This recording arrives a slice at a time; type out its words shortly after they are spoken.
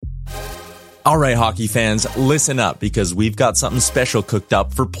All right, hockey fans, listen up because we've got something special cooked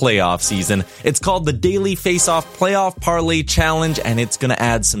up for playoff season. It's called the Daily Face-Off Playoff Parlay Challenge, and it's going to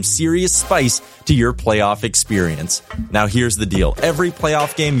add some serious spice to your playoff experience. Now, here's the deal. Every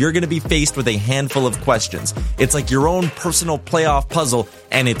playoff game, you're going to be faced with a handful of questions. It's like your own personal playoff puzzle,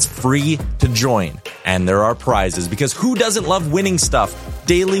 and it's free to join. And there are prizes, because who doesn't love winning stuff?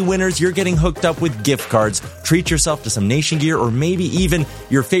 Daily winners, you're getting hooked up with gift cards. Treat yourself to some Nation gear or maybe even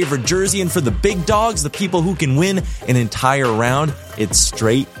your favorite jersey. And for the big dogs, the people who can win an entire round, it's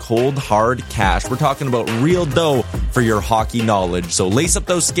straight, cold, hard cash. We're talking about real dough for your hockey knowledge. So lace up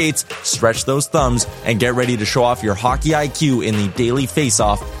those skates, stretch those thumbs, and get ready to show off your hockey IQ in the Daily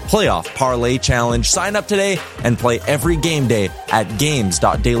Face-Off Playoff Parlay Challenge. Sign up today and play every game day at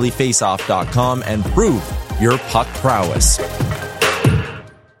games.dailyfaceoff.com and prove your puck prowess.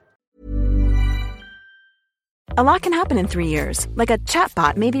 A lot can happen in 3 years, like a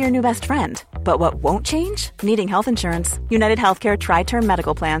chatbot may be your new best friend. But what won't change? Needing health insurance. United Healthcare Tri-Term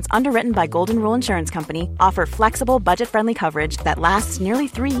Medical Plans, underwritten by Golden Rule Insurance Company, offer flexible, budget-friendly coverage that lasts nearly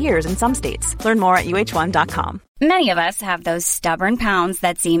 3 years in some states. Learn more at uh1.com. Many of us have those stubborn pounds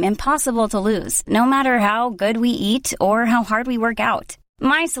that seem impossible to lose, no matter how good we eat or how hard we work out.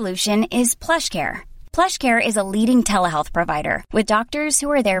 My solution is PlushCare. PlushCare is a leading telehealth provider with doctors who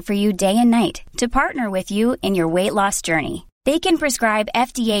are there for you day and night to partner with you in your weight loss journey. They can prescribe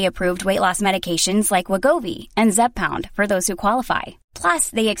FDA-approved weight loss medications like Wegovy and Zepbound for those who qualify. Plus,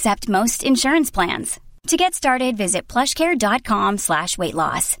 they accept most insurance plans. To get started, visit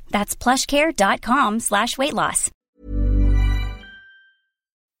plushcare.com/weightloss. That's plushcare.com/weightloss.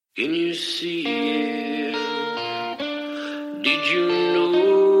 Can you see it? Did you know?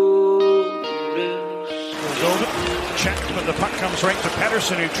 Check, but the puck comes right to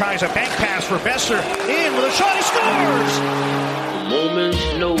Pettersson, who tries a bank pass for Besser. In with a shot, he scores! A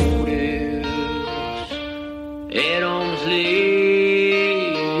moment's notice, at arm's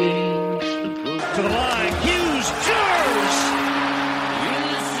length. To the line, Hughes scores!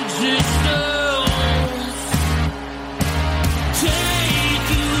 Existence, take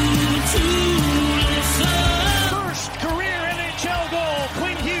you to the sun. First career NHL goal,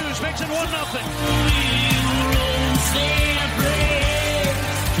 Quinn Hughes makes it 1-0.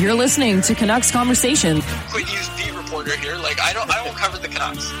 You're listening to Canucks Conversation. Quinn Hughes, beat reporter here. I don't cover the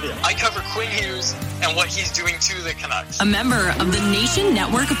Canucks. Yeah. I cover Quinn Hughes and what he's doing to the Canucks. A member of the Nation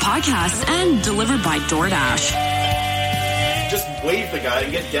Network of Podcasts and delivered by DoorDash. Just wave the guy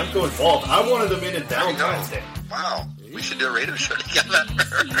and get Demko involved. I wanted them in Valentine's Day. Wow. We should do a radio show together.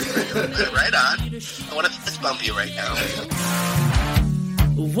 Right on. I want to fist bump you right now.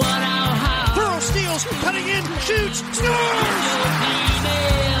 Burrow steals, cutting in, shoots, scores!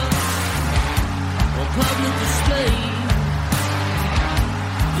 Public display.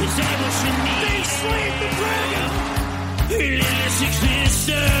 Is that what you need? They slayed the dragon!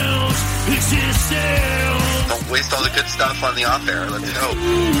 Existence. Don't waste all the good stuff on the off air. Let's go.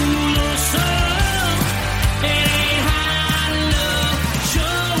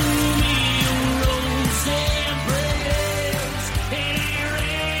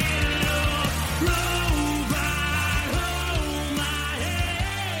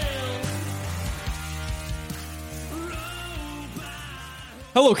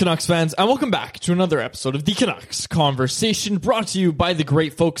 Hello, Canucks fans, and welcome back to another episode of the Canucks Conversation, brought to you by the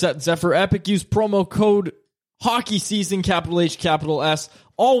great folks at Zephyr Epic. Use promo code Hockey Season, capital H, capital S,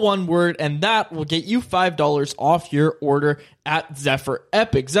 all one word, and that will get you $5 off your order at Zephyr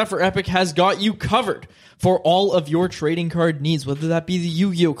Epic. Zephyr Epic has got you covered for all of your trading card needs, whether that be the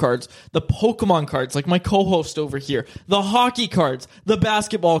Yu-Gi-Oh cards, the Pokemon cards, like my co-host over here, the hockey cards, the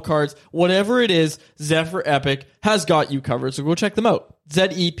basketball cards, whatever it is, Zephyr Epic has got you covered. So go check them out.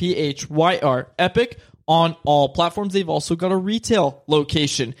 ZEPHYR Epic on all platforms. They've also got a retail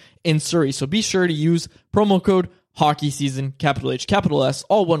location in Surrey. So be sure to use promo code Hockey Season, capital H, capital S,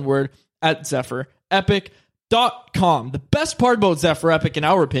 all one word, at ZephyrEpic.com. The best part about Zephyr Epic, in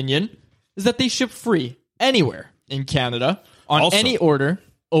our opinion, is that they ship free anywhere in Canada on also, any order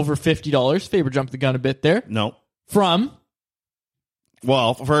over $50. Faber jumped the gun a bit there. No. From?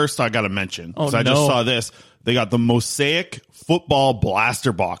 Well, first I got to mention, because I just saw this. They got the Mosaic Football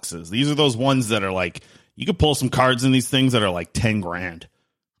Blaster boxes. These are those ones that are like, you could pull some cards in these things that are like 10 grand.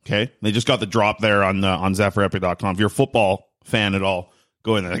 Okay? They just got the drop there on ZephyrEpic.com. If you're a football fan at all,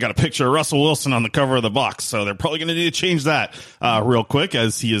 go in there. I got a picture of Russell Wilson on the cover of the box, so they're probably going to need to change that real quick,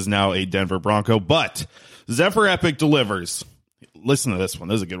 as he is now a Denver Bronco. But Zephyr Epic delivers. Listen to this one.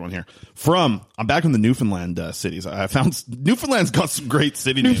 This is a good one here. I'm back in the Newfoundland cities. I found Newfoundland's got some great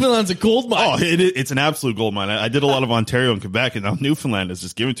city names. Newfoundland's a gold mine. Oh, it's an absolute gold mine. I did a lot of Ontario and Quebec, and now Newfoundland is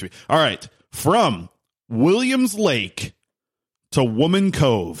just given to me. All right. From Williams Lake to Woman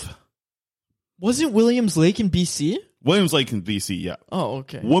Cove. Wasn't Williams Lake in BC? Williams Lake in BC, yeah. Oh,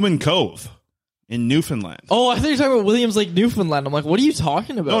 okay. Woman Cove in Newfoundland. Oh, I thought you were talking about Williams Lake, Newfoundland. I'm like, what are you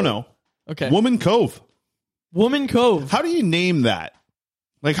talking about? No. Okay. Woman Cove. Woman Cove. How do you name that?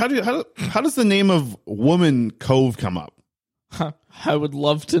 Like, how does the name of Woman Cove come up? I would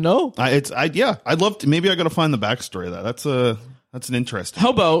love to know. I'd love to. Maybe I got to find the backstory of that. That's an interesting. How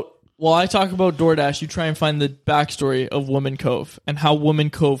about while I talk about DoorDash, you try and find the backstory of Woman Cove and how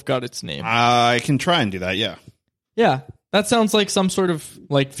Woman Cove got its name. I can try and do that. Yeah. Yeah. That sounds like some sort of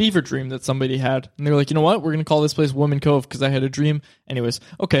like fever dream that somebody had. And they're like, you know what? We're going to call this place Woman Cove because I had a dream. Anyways.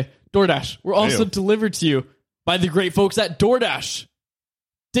 Okay. DoorDash. We're also delivered to you by the great folks at DoorDash.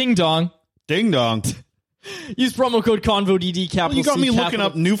 Ding dong. Ding dong. Use promo code CONVODD, capital you got C, me capital. looking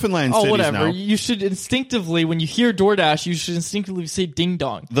up Newfoundland cities whatever. now. You should instinctively, when you hear DoorDash, you should instinctively say ding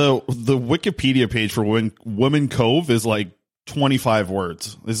dong. The Wikipedia page for Woman Cove is like 25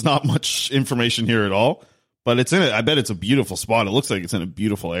 words. There's not much information here at all, but it's in it. I bet it's a beautiful spot. It looks like it's in a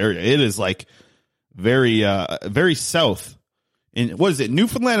beautiful area. It is like very south. In what is it?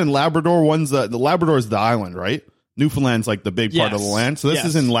 Newfoundland and Labrador. The Labrador is the island, right? Newfoundland's like the big part of the land. So this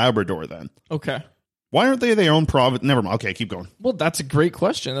is in Labrador then. Okay. Why aren't they their own province? Never mind. Okay, keep going. Well, that's a great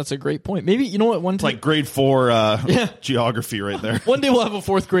question. That's a great point. Maybe, you know what, one time... It's like grade 4 geography right there. One day we'll have a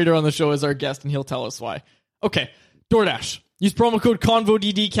fourth grader on the show as our guest, and he'll tell us why. Okay, DoorDash. Use promo code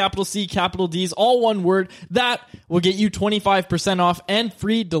CONVODD, capital C, capital D's, all one word. That will get you 25% off and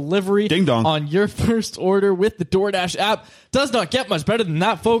free delivery Ding dong. on your first order with the DoorDash app. Does not get much better than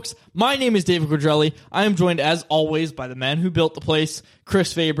that, folks. My name is David Quadrelli. I am joined, as always, by the man who built the place,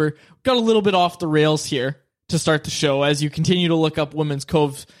 Chris Faber. Got a little bit off the rails here to start the show as you continue to look up Women's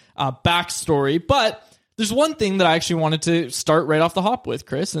Cove's backstory, but there's one thing that I actually wanted to start right off the hop with,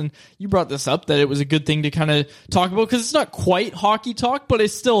 Chris, and you brought this up, that it was a good thing to kind of talk about because it's not quite hockey talk, but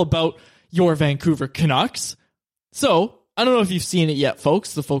it's still about your Vancouver Canucks. So, I don't know if you've seen it yet,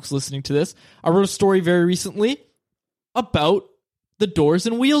 folks, the folks listening to this. I wrote a story very recently about the doors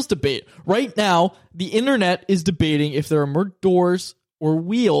and wheels debate. Right now, the internet is debating if there are more doors or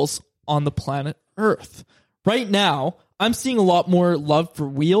wheels on the planet Earth. Right now, I'm seeing a lot more love for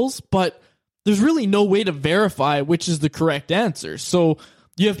wheels, but there's really no way to verify which is the correct answer. So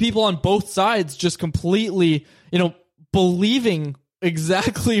you have people on both sides just completely, believing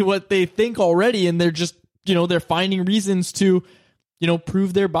exactly what they think already, and they're just, they're finding reasons to,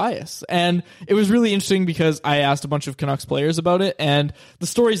 prove their bias. And it was really interesting because I asked a bunch of Canucks players about it, and the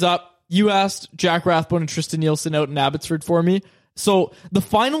story's up. You asked Jack Rathbone and Tristan Nielsen out in Abbotsford for me. So the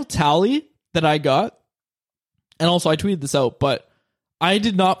final tally that I got, and also I tweeted this out, but I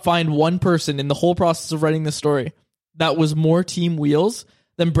did not find one person in the whole process of writing this story that was more Team Wheels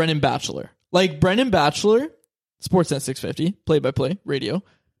than Brennan Batchelor. Like, Brennan Batchelor, Sportsnet 650, play-by-play, radio,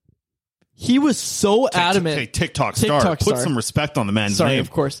 he was so adamant. Okay, TikTok star. Put some respect on the man's name. Sorry,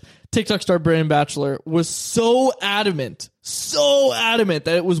 of course. TikTok star Brennan Batchelor was so adamant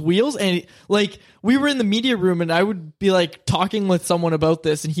that it was Wheels. And, we were in the media room, and I would be, talking with someone about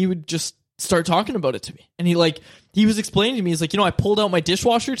this, and he would just start talking about it to me. And he was explaining to me, he's like, I pulled out my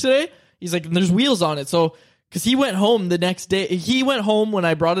dishwasher today. He's like, and there's wheels on it. So, because he went home the next day, he went home when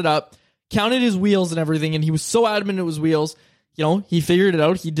I brought it up, counted his wheels and everything, and he was so adamant it was wheels. He figured it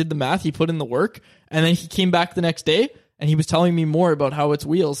out. He did the math. He put in the work, and then he came back the next day, and he was telling me more about how it's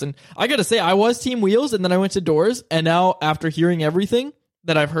wheels. And I got to say, I was Team Wheels, and then I went to Doors, and now after hearing everything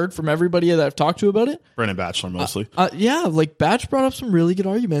that I've heard from everybody that I've talked to about it, Brennan Batchelor mostly. Batch brought up some really good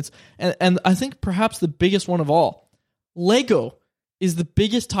arguments, and I think perhaps the biggest one of all, Lego is the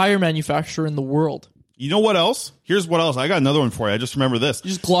biggest tire manufacturer in the world. You know what else? Here's what else. I got another one for you. I just remember this. You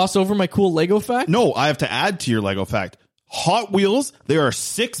just gloss over my cool Lego fact? No, I have to add to your Lego fact. Hot Wheels, there are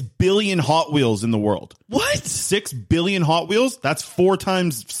 6 billion Hot Wheels in the world. What? 6 billion Hot Wheels? That's 4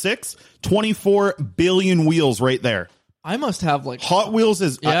 times 6, 24 billion wheels right there. I must have Hot Wheels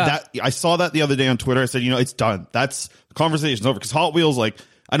is I saw that the other day on Twitter. I said, it's done. That's the conversation's over because Hot Wheels,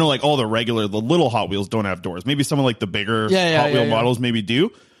 I know all the little Hot Wheels don't have doors. Maybe some of the bigger Hot Wheel models maybe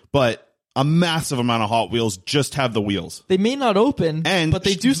do, but a massive amount of Hot Wheels just have the wheels. They may not open, but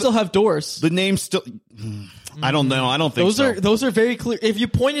they do still have doors. The name still. I don't know. I don't think those are very clear. If you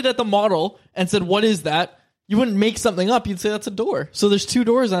pointed at the model and said, "What is that?" You wouldn't make something up. You'd say that's a door. So there's 2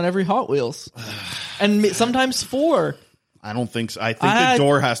 doors on every Hot Wheels, and sometimes 4. I don't think so. I think the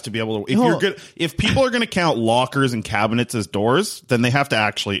door has to be able to. If people are going to count lockers and cabinets as doors, then they have to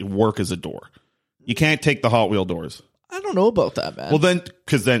actually work as a door. You can't take the Hot Wheel doors. I don't know about that, man. Well,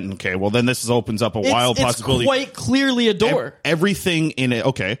 then this opens up a wild possibility. It's quite clearly a door. Everything in it.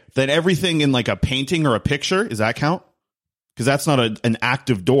 Okay, then everything in like a painting or a picture, does that count? Because that's not an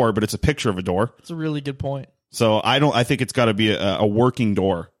active door, but it's a picture of a door. That's a really good point. So I think it's got to be a working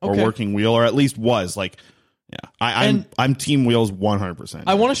door or working wheel, or at least was like. Yeah, I'm team wheels 100%.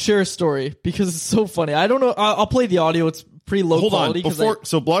 I want to share a story because it's so funny. I don't know. I'll play the audio. It's pretty low quality.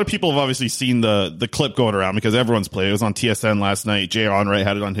 So a lot of people have obviously seen the clip going around because everyone's played. It was on TSN last night. Jay Onrait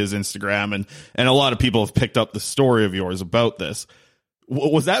had it on his Instagram, and a lot of people have picked up the story of yours about this.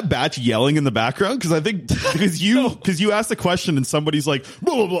 Was that Batch yelling in the background? Because I think because you asked a question and somebody's like,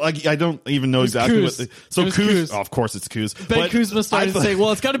 blah, blah, blah. I don't even know exactly what. Kuz. Oh, of course it's Kuz. Ben Kuzma started to say,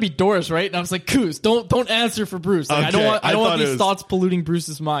 "Well, it's got to be doors, right?" And I was like, "Kuz, don't answer for Bruce. Like, okay. I don't want these thoughts polluting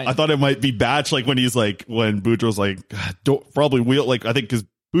Bruce's mind." I thought it might be Batch, like when Boudreaux's like, probably wheel. Like I think because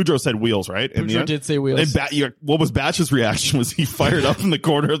Boudreaux said wheels, right? Boudreaux did say wheels. And what was Batch's reaction? Was he fired up in the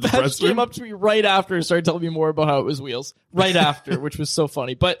corner of the press room? Came up to me right after and started telling me more about how it was wheels. Right after, which was so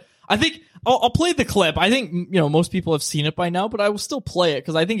funny. But I think I'll play the clip. I think most people have seen it by now, but I will still play it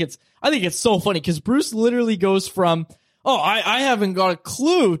because I think it's so funny because Bruce literally goes from I haven't got a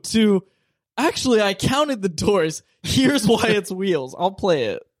clue to actually I counted the doors. Here's why it's wheels. I'll play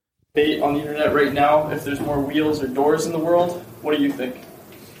it. Debate on the internet right now if there's more wheels or doors in the world. What do you think?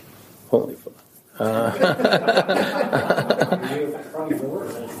 Holy fuck. You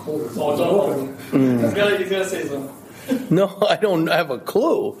gotta say something. No, I don't have a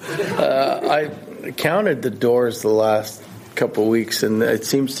clue. I counted the doors the last couple of weeks, and it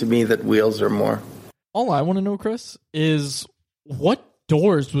seems to me that wheels are more. All I want to know, Chris, is what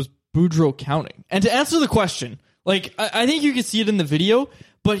doors was Boudreaux counting? And to answer the question, like I think you can see it in the video,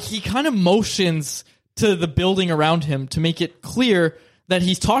 but he kind of motions to the building around him to make it clear that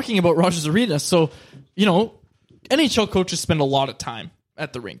he's talking about Rogers Arena. So, NHL coaches spend a lot of time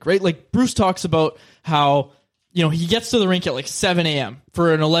at the rink, right? Like Bruce talks about how, he gets to the rink at like 7 a.m.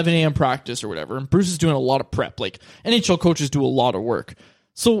 for an 11 a.m. practice or whatever. And Bruce is doing a lot of prep. Like NHL coaches do a lot of work.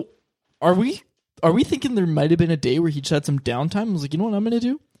 So are we thinking there might have been a day where he just had some downtime and was like, you know what I'm going to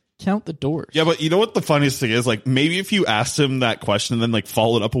do? Count the doors. Yeah, but you know what the funniest thing is? Like, maybe if you asked him that question and then like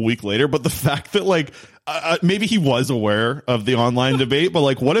followed up a week later, but the fact that like maybe he was aware of the online debate, but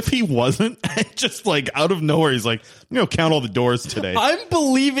like, what if he wasn't? Just like out of nowhere, he's like, count all the doors today. I'm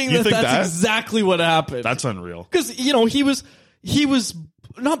believing that's exactly what happened. That's unreal. Because he was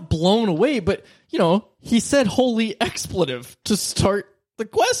not blown away, but he said holy expletive to start the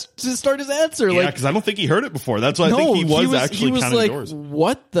quest, to start his answer. Yeah, because I don't think he heard it before. That's why I think he was actually counting like, doors.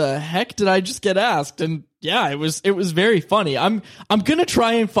 What the heck did I just get asked? And yeah, it was very funny. I'm gonna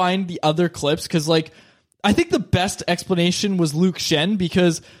try and find the other clips because like I think the best explanation was Luke Shen,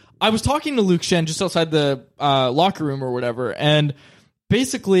 because I was talking to Luke Shen just outside the locker room or whatever, and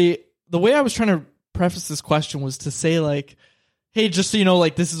basically the way I was trying to preface this question was to say like, hey, just so you know,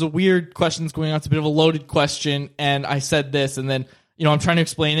 like this is a weird question that's going on. It's a bit of a loaded question, and I said this, and then I'm trying to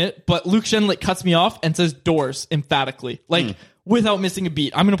explain it, but Luke Shen like cuts me off and says doors emphatically, like without missing a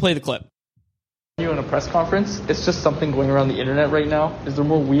beat. I'm going to play the clip. You in a press conference, it's just something going around the internet right now. Is there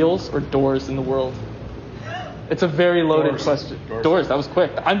more wheels or doors in the world? It's a very loaded question. Doors, that was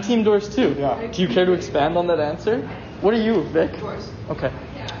quick. I'm team doors too. Yeah. Do you care to expand on that answer? What are you, Vic? Doors. Okay.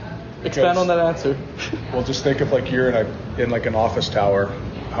 Expand on that answer. Well, just think of like you're in like an office tower.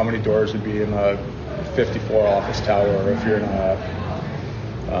 How many doors would be in a 54 office tower, or if you're in a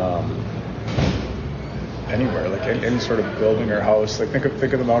anywhere, like any sort of building or house. Like think of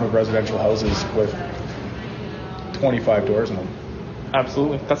the amount of residential houses with 25 doors in them.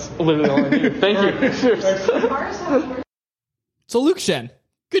 Absolutely, that's literally all I need. Thank you. So Luke Shen,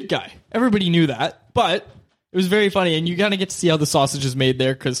 good guy. Everybody knew that, but it was very funny, and you kind of get to see how the sausage is made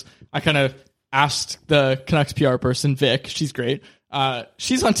there because I kind of asked the Canucks PR person, Vic. She's great.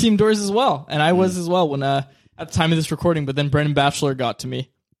 She's on Team Doors as well, and I was as well when at the time of this recording. But then Brendan Batchelor got to me.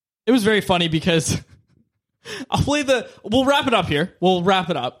 It was very funny because we'll wrap it up here. We'll wrap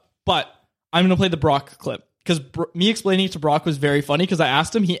it up, but I'm going to play the Brock clip because me explaining it to Brock was very funny because I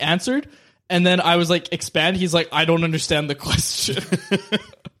asked him, he answered, and then I was like, expand. He's like, I don't understand the question.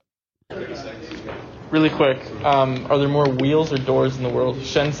 Really quick, are there more wheels or doors in the world?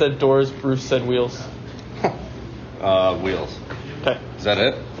 Shen said doors, Bruce said wheels. Wheels. Okay. Is that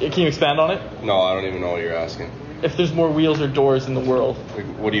it? Can you expand on it? No, I don't even know what you're asking. If there's more wheels or doors in the world.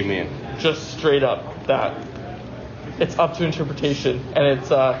 What do you mean? Just straight up that. It's up to interpretation, and it's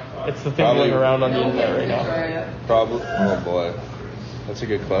the thing going around on the internet right now. Probably. Oh boy. That's a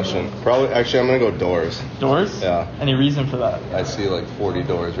good question. Probably, actually, I'm going to go doors. Doors? Yeah. Any reason for that? I see like 40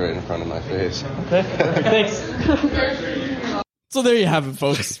 doors right in front of my face. Okay, perfect. Thanks. So there you have it,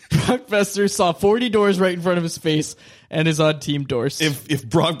 folks. Brock Besser saw 40 doors right in front of his face and is on Team Doors. If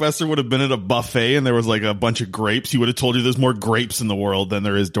Brock Besser would have been at a buffet and there was like a bunch of grapes, he would have told you there's more grapes in the world than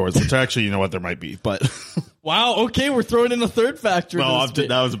there is doors, which actually, you know what, there might be. But wow, okay, we're throwing in a third factor. No,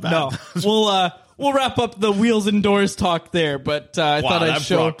 that was a bad. No, we'll wrap up the wheels and doors talk there, but I thought I'd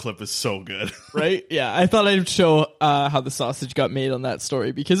show... Brock clip is so good. Right? Yeah, I thought I'd show how the sausage got made on that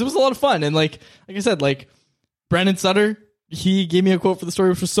story because it was a lot of fun. And like I said, like Brandon Sutter, he gave me a quote for the story,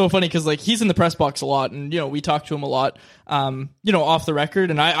 which was so funny because like he's in the press box a lot and, we talk to him a lot, off the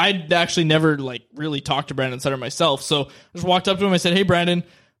record. And I'd actually never like really talked to Brandon Sutter myself. So I just walked up to him. I said, "Hey, Brandon,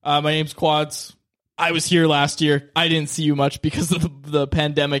 my name's Quads. I was here last year. I didn't see you much because of the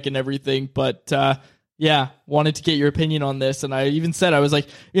pandemic and everything, but wanted to get your opinion on this." And I even said, I was like,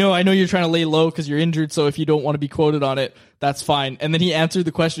 I know you're trying to lay low because you're injured, so if you don't want to be quoted on it, that's fine. And then he answered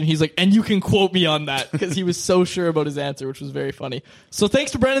the question. He's like, "And you can quote me on that," because he was so sure about his answer, which was very funny. So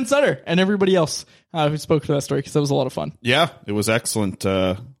thanks to Brandon Sutter and everybody else who spoke to that story because that was a lot of fun. Yeah, it was excellent.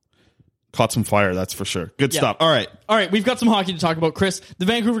 Caught some fire, that's for sure. Good stuff. All right, we've got some hockey to talk about, Chris. The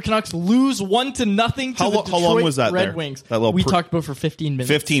Vancouver Canucks lose 1-0 to the Detroit how long was that Red there? Wings. That little we talked about for 15 minutes.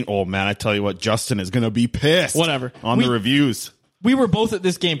 15. Oh man, I tell you what, Justin is going to be pissed. Whatever. On the reviews. We were both at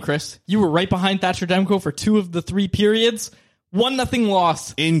this game, Chris. You were right behind Thatcher Demko for 2 of the 3 periods. 1-0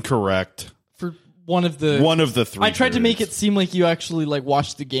 loss. Incorrect. For one of the 3. I tried to make it seem like you actually like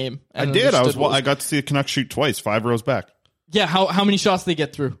watched the game. I did. I got to see the Canucks shoot twice, 5 rows back. Yeah. How many shots did they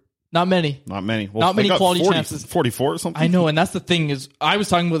get through? Not many. Well, not many quality chances. 44 or something. I know, and that's the thing is, I was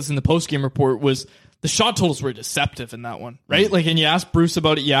talking about this in the post-game report, was the shot totals were deceptive in that one, right? Mm-hmm. Like, and you asked Bruce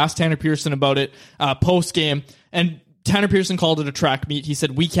about it, you asked Tanner Pearson about it post-game, and Tanner Pearson called it a track meet. He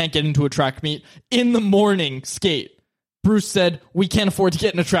said, "We can't get into a track meet in the morning skate." Bruce said, "We can't afford to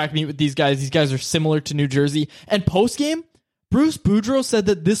get in a track meet with these guys. These guys are similar to New Jersey." And post-game, Bruce Boudreau said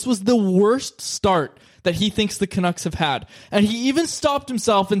that this was the worst start that he thinks the Canucks have had. And he even stopped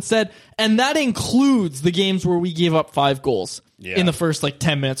himself and said, and that includes the games where we gave up 5 goals in the first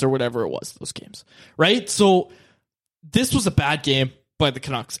 10 minutes or whatever it was, those games, right? So this was a bad game by the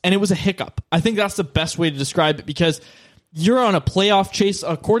Canucks, and it was a hiccup. I think that's the best way to describe it because you're on a playoff chase.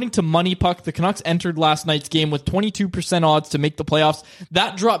 According to Money Puck, the Canucks entered last night's game with 22% odds to make the playoffs.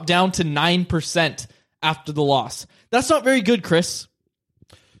 That dropped down to 9% after the loss. That's not very good, Chris.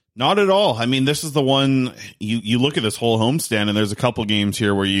 Not at all. I mean, this is the one you look at this whole homestand, and there's a couple games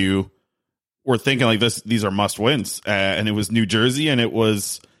here where you were thinking like these are must wins, and it was New Jersey and it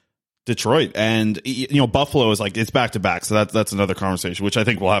was Detroit, and Buffalo is like it's back to back, so that's another conversation, which I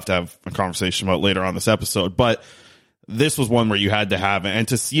think we'll have to have a conversation about later on this episode. But this was one where you had to have it, and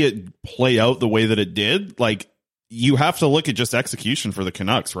to see it play out the way that it did, like you have to look at just execution for the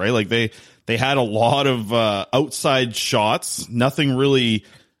Canucks, right? Like they had a lot of outside shots, nothing really.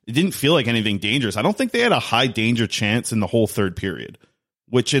 It didn't feel like anything dangerous. I don't think they had a high danger chance in the whole third period,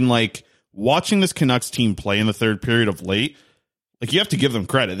 which in watching this Canucks team play in the third period of late, you have to give them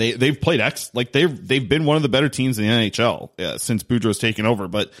credit. They've played they've been one of the better teams in the NHL since Boudreau's taken over.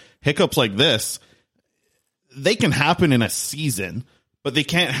 But hiccups like this, they can happen in a season, but they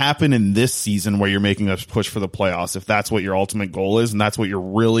can't happen in this season where you're making us push for the playoffs. If that's what your ultimate goal is, and that's what you're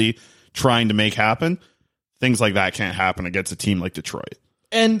really trying to make happen, things like that can't happen against a team like Detroit.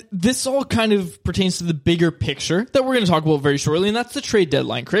 And this all kind of pertains to the bigger picture that we're going to talk about very shortly, and that's the trade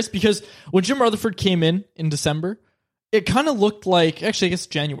deadline, Chris, because when Jim Rutherford came in December, it kind of looked like, actually, I guess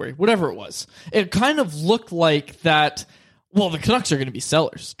January, whatever it was, it kind of looked like that, well, the Canucks are going to be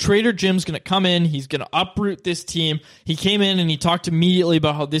sellers. Trader Jim's going to come in, he's going to uproot this team. He came in and he talked immediately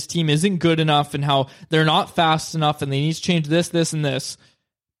about how this team isn't good enough and how they're not fast enough and they need to change this, this, and this.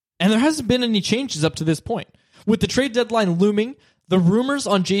 And there hasn't been any changes up to this point. With the trade deadline looming, the rumors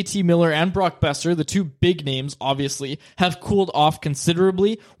on JT Miller and Brock Besser, the 2 big names, obviously, have cooled off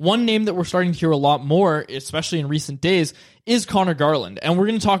considerably. One name that we're starting to hear a lot more, especially in recent days, is Connor Garland. And we're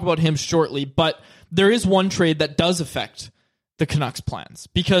going to talk about him shortly, but there is one trade that does affect the Canucks' plans.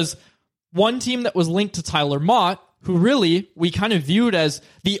 Because one team that was linked to Tyler Mott, who really we kind of viewed as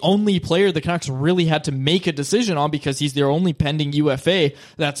the only player the Canucks really had to make a decision on because he's their only pending UFA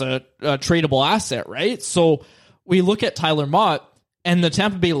that's a tradable asset, right? So we look at Tyler Mott, and the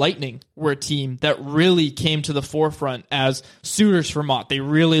Tampa Bay Lightning were a team that really came to the forefront as suitors for Mott. They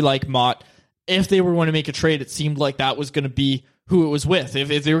really like Mott. If they were going to make a trade, it seemed like that was going to be who it was with.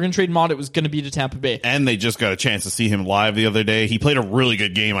 If they were going to trade Mott, it was going to be to Tampa Bay. And they just got a chance to see him live the other day. He played a really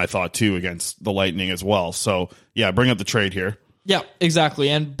good game, I thought, too, against the Lightning as well. So, yeah, bring up the trade here. Yeah, exactly.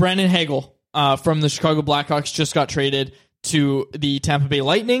 And Brandon Hagel from the Chicago Blackhawks just got traded to the Tampa Bay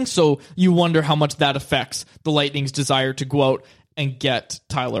Lightning, so you wonder how much that affects the Lightning's desire to go out and get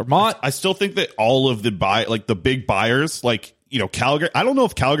Tyler Mott. I still think that all of the the big buyers, like, you know, Calgary, I don't know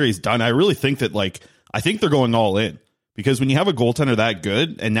if Calgary's done. I really think that, like, I think they're going all in, because when you have a goaltender that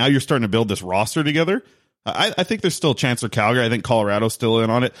good and now you're starting to build this roster together, I think there's still a chance for Calgary. I think Colorado's still in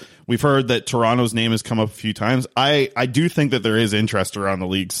on it. We've heard that Toronto's name has come up a few times. I do think that there is interest around the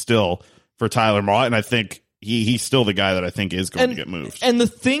league still for Tyler Mott, and I think he's still the guy that I think is going to get moved. And the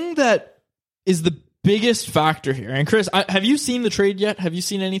thing that is the biggest factor here, and Chris, have you seen the trade yet? Have you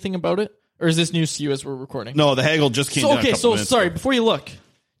seen anything about it? Or is this news to you as we're recording? No, the Hagel just came down a couple minutes ago. Before you look,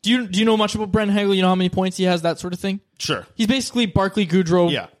 do you know much about Brent Hagel? You know how many points he has, that sort of thing? Sure. He's basically Barclay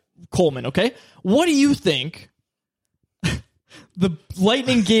Goodrow, Coleman, okay? What do you think the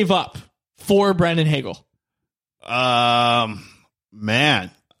Lightning gave up for Brandon Hagel? Man.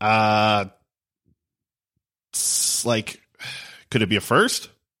 Like, could it be a first?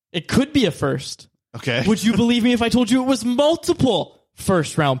 It could be a first. Okay. Would you believe me if I told you it was multiple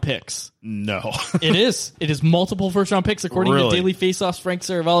first-round picks? No. It is. It is multiple first-round picks, according to Daily Faceoff's Frank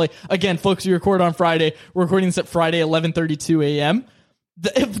Saravalli. Again, folks, we record on Friday. We're recording this at Friday, 11:32 a.m.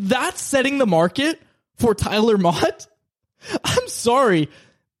 If that's setting the market for Tyler Mott, I'm sorry.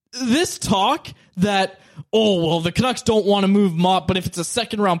 This talk that, the Canucks don't want to move Mott, but if it's a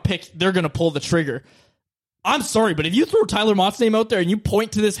second-round pick, they're going to pull the trigger. I'm sorry, but if you throw Tyler Mott's name out there and you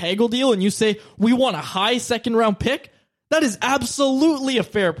point to this Hagel deal and you say, we want a high second-round pick, that is absolutely a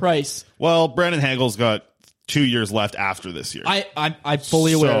fair price. Well, Brandon Hagel's got 2 years left after this year. I'm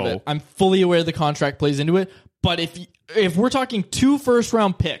fully aware of it. I'm fully aware the contract plays into it. But if we're talking 2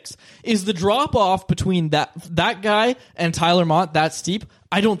 first-round picks, is the drop-off between that guy and Tyler Mott that steep?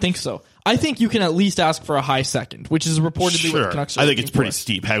 I don't think so. I think you can at least ask for a high second, which is reportedly what the Canucks are I think it's pretty for.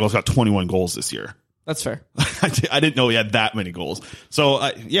 steep. Hagel's got 21 goals this year. That's fair. I didn't know he had that many goals. So,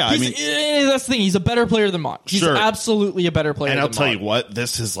 that's the thing. He's a better player than Mott. He's absolutely a better player than Mott. And I'll tell you what,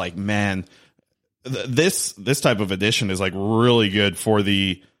 this is like, man, this type of addition is like really good for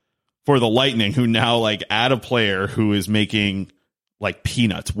the Lightning, who now like add a player who is making like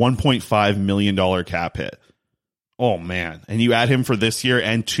peanuts, $1.5 million cap hit. Oh, man. And you add him for this year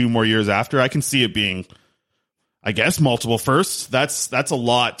and 2 more years after. I can see it being, I guess, multiple firsts. That's a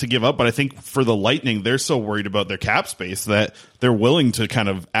lot to give up. But I think for the Lightning, they're so worried about their cap space that they're willing to kind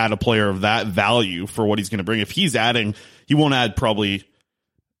of add a player of that value for what he's going to bring. If he's adding, he won't add probably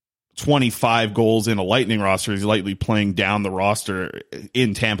 25 goals in a Lightning roster. He's lightly playing down the roster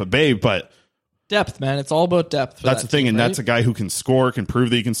in Tampa Bay, but depth, man. It's all about depth. That's the thing, and that's a guy who can score, can prove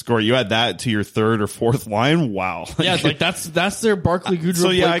that he can score. You add that to your third or fourth line, wow. Yeah, like that's their Barclay Goodrow, so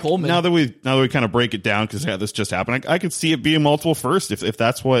yeah, Coleman. Now that we kind of break it down, because this just happened, I could see it being multiple first if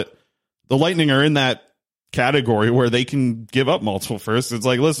that's what the Lightning are in, that category where they can give up multiple firsts. It's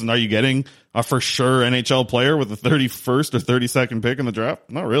like, listen, are you getting a for sure NHL player with a 31st or 32nd pick in the draft?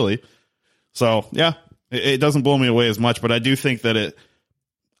 Not really. So yeah, it doesn't blow me away as much, but I do think that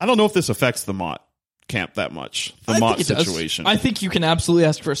I don't know if this affects the Mott camp that much. The Mott situation. I think you can absolutely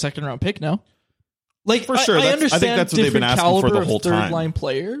ask for a second round pick now. Like, for sure. I understand. I think that's what they've been asking for the whole time. Third line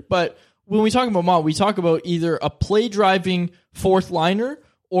player, but when we talk about Mott, we talk about either a play driving fourth liner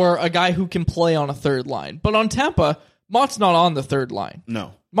or a guy who can play on a third line. But on Tampa, Mott's not on the third line.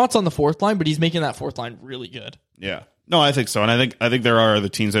 No, Mott's on the fourth line, but he's making that fourth line really good. Yeah. No, I think so, and I think there are other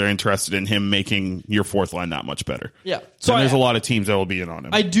teams that are interested in him making your fourth line that much better. Yeah, so there's a lot of teams that will be in on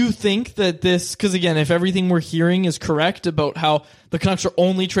him. I do think that because again, if everything we're hearing is correct about how the Canucks are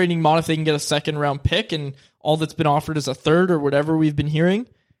only trading Mott if they can get a second round pick, and all that's been offered is a third or whatever we've been hearing,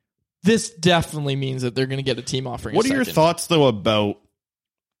 this definitely means that they're going to get a team offering. What are your thoughts though about?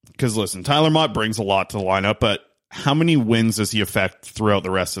 Because listen, Tyler Mott brings a lot to the lineup, but how many wins does he affect throughout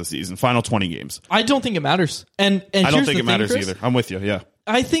the rest of the season? Final 20 games. I don't think it matters. And I don't think it matters either. I'm with you, yeah.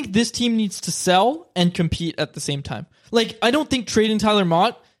 I think this team needs to sell and compete at the same time. Like, I don't think trading Tyler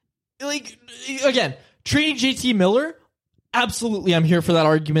Mott, like, again, trading JT Miller, absolutely I'm here for that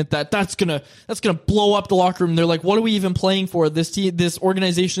argument that's gonna blow up the locker room. They're like, what are we even playing for? This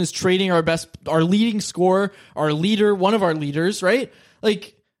organization is trading our leading scorer, our leader, one of our leaders, right?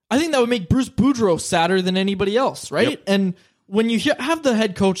 Like, I think that would make Bruce Boudreau sadder than anybody else, right? Yep. And when you have the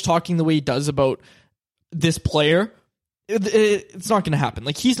head coach talking the way he does about this player, it's not going to happen.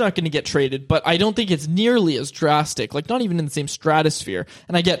 Like, he's not going to get traded, but I don't think it's nearly as drastic, like not even in the same stratosphere.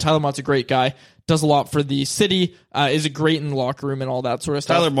 And I get Tyler Mott's a great guy, does a lot for the city, is great in the locker room and all that sort of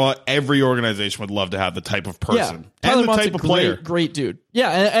stuff. Tyler Mott, every organization would love to have the type of person. Yeah, Tyler and the Mott's type a of player. Great dude.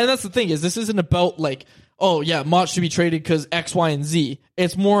 Yeah, and that's the thing is this isn't about like, oh yeah, Mott should be traded because X, Y, and Z.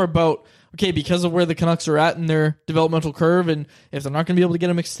 It's more about, okay, because of where the Canucks are at in their developmental curve, and if they're not going to be able to get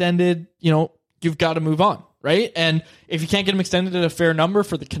him extended, you've got to move on, right? And if you can't get him extended at a fair number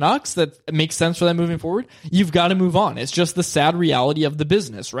for the Canucks, that makes sense for them moving forward, you've got to move on. It's just the sad reality of the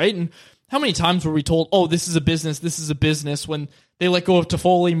business, right? And how many times were we told, oh, this is a business, when they let go of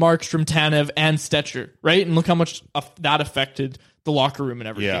Toffoli, Markstrom, Tanev, and Stetcher, right? And look how much that affected the locker room and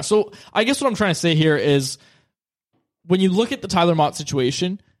everything. Yeah. So I guess what I'm trying to say here is, when you look at the Tyler Mott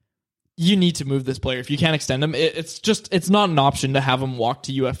situation, you need to move this player. If you can't extend him, it's not an option to have him walk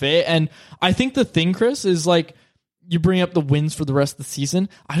to UFA. And I think the thing, Chris, is like, you bring up the wins for the rest of the season.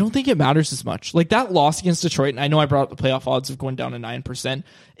 I don't think it matters as much. Like that loss against Detroit, and I know I brought up the playoff odds of going down to 9%.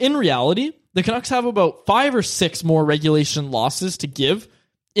 In reality, the Canucks have about 5 or 6 more regulation losses to give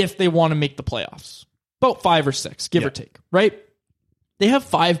if they want to make the playoffs. About 5 or 6, give or take, right? They have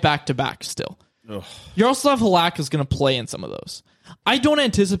 5 back-to-back still. Ugh. You also have Halak is going to play in some of those. I don't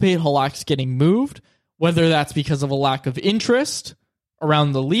anticipate Halak's getting moved, whether that's because of a lack of interest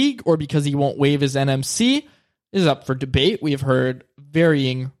around the league or because he won't waive his NMC is up for debate. We've heard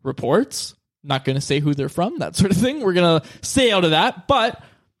varying reports. Not going to say who they're from, that sort of thing. We're going to stay out of that, but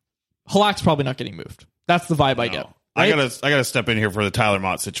Halak's probably not getting moved. That's the vibe I get. Right? I gotta step in here for the Tyler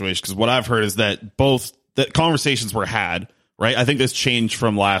Mott situation, because what I've heard is that both the conversations were had, right? I think this changed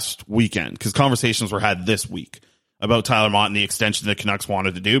from last weekend, because conversations were had this week about Tyler Mott and the extension the Canucks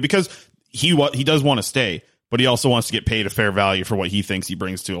wanted to do, because he does want to stay, but he also wants to get paid a fair value for what he thinks he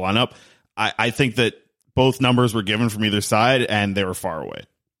brings to a lineup. I think that both numbers were given from either side, and they were far away.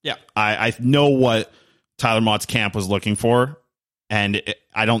 Yeah. I know what Tyler Mott's camp was looking for, and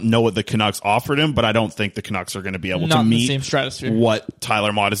I don't know what the Canucks offered him, but I don't think the Canucks are going to be able to meet the same stratosphere. What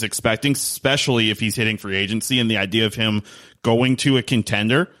Tyler Mott is expecting, especially if he's hitting free agency, and the idea of him going to a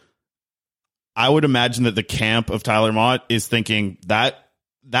contender. I would imagine that the camp of Tyler Mott is thinking that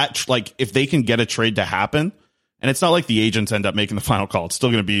like, if they can get a trade to happen, and it's not like the agents end up making the final call. It's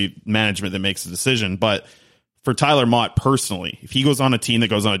still going to be management that makes the decision. But for Tyler Mott personally, if he goes on a team that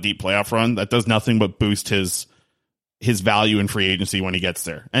goes on a deep playoff run, that does nothing but boost his value in free agency when he gets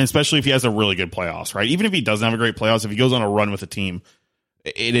there. And especially if he has a really good playoffs, right? Even if he doesn't have a great playoffs, if he goes on a run with a team,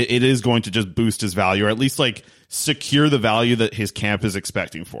 it is going to just boost his value, or at least like secure the value that his camp is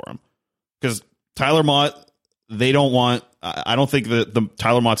expecting for him. Because Tyler Mott, I don't think that the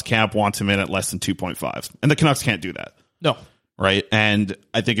Tyler Mott's camp wants him in at less than 2.5. And the Canucks can't do that. No. Right? And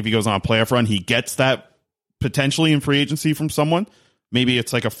I think if he goes on a playoff run, he gets that potentially in free agency from someone. Maybe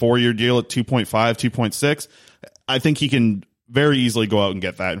it's like a 4-year deal at 2.5, 2.6. I think he can very easily go out and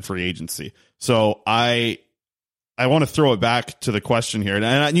get that in free agency. So I want to throw it back to the question here.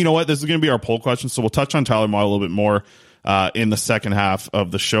 And you know what? This is going to be our poll question. So we'll touch on Tyler Mott a little bit more in the second half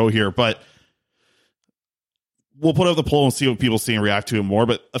of the show here. But we'll put up the poll and see what people see and react to it more.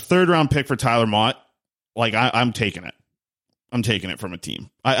 But a 3rd round pick for Tyler Mott, like I'm taking it. I'm taking it from a team.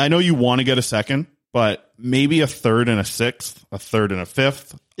 I know you want to get a 2nd, but maybe a 3rd and a 6th, a 3rd and a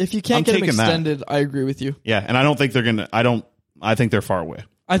 5th. If you can't get him extended, I agree with you. Yeah, and I don't think they're going to, I think they're far away.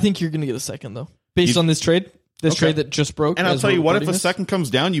 I think you're going to get a 2nd, though, based on this trade. This trade that just broke. And I'll tell you what, if a 2nd comes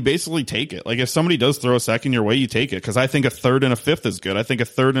down, you basically take it. Like, if somebody does throw a 2nd your way, you take it. Because I think a 3rd and a 5th is good. I think a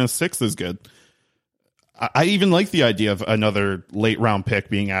 3rd and a 6th is good. I even like the idea of another late round pick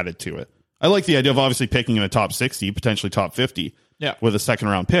being added to it. I like the idea of obviously picking in the top 60, potentially top 50 with a 2nd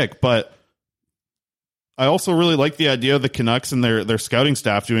round pick. But I also really like the idea of the Canucks and their scouting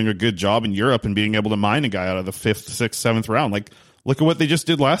staff doing a good job in Europe and being able to mine a guy out of the 5th, 6th, 7th round. Like, look at what they just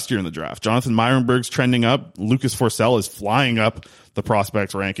did last year in the draft. Jonathan Myrenberg's trending up. Lucas Forsell is flying up the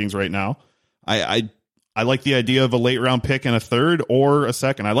prospects rankings right now. I like the idea of a late round pick and a 3rd or a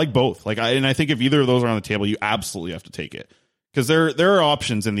 2nd. I like both. And I think if either of those are on the table, you absolutely have to take it, because there are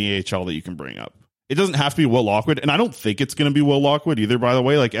options in the AHL that you can bring up. It doesn't have to be Will Lockwood, and I don't think it's going to be Will Lockwood either, by the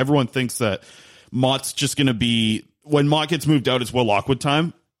way. Like, everyone thinks that Mott's just going to be, when Mott gets moved out, it's Will Lockwood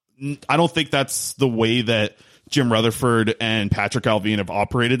time. I don't think that's the way that Jim Rutherford and Patrick Allvin have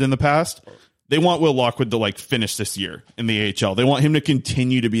operated in the past. They want Will Lockwood to like finish this year in the AHL. They want him to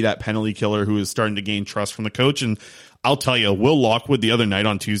continue to be that penalty killer who is starting to gain trust from the coach. And I'll tell you, Will Lockwood the other night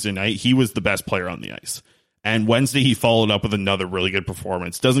on Tuesday night, he was the best player on the ice. And Wednesday he followed up with another really good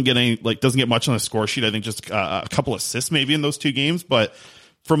performance. Doesn't get much on the score sheet. I think just a couple assists maybe in those 2 games. But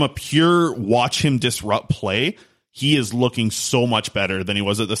from a pure watch him disrupt play, he is looking so much better than he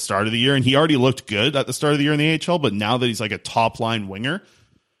was at the start of the year. And he already looked good at the start of the year in the AHL, but now that he's like a top line winger,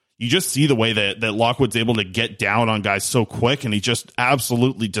 you just see the way that Lockwood's able to get down on guys so quick, and he just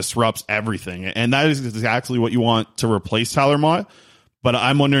absolutely disrupts everything. And that is exactly what you want to replace Tyler Mott. But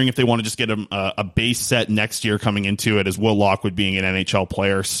I'm wondering if they want to just get him a base set next year coming into it, as Will Lockwood being an NHL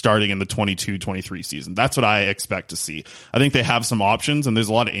player starting in the 22-23 season. That's what I expect to see. I think they have some options, and there's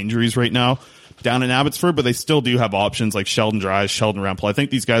a lot of injuries right now down in Abbotsford, but they still do have options like Sheldon Dries, Sheldon Rempel. I think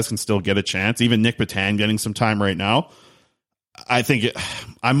these guys can still get a chance. Even Nick Batan getting some time right now.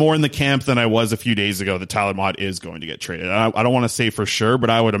 I'm more in the camp than I was a few days ago that Tyler Mott is going to get traded. I don't want to say for sure, but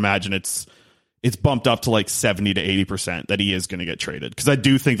I would imagine it's bumped up to like 70 to 80% that he is going to get traded, because I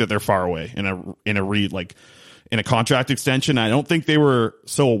do think that they're far away in a contract extension. I don't think they were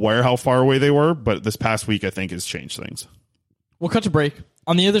so aware how far away they were, but this past week I think has changed things. We'll cut to break.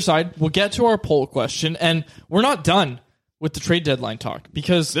 On the other side, we'll get to our poll question, and we're not done with the trade deadline talk,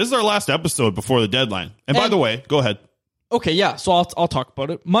 because this is our last episode before the deadline. And by the way, go ahead. Okay, yeah, so I'll talk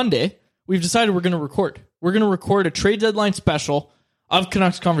about it. Monday, we've decided we're going to record. We're going to record a trade deadline special of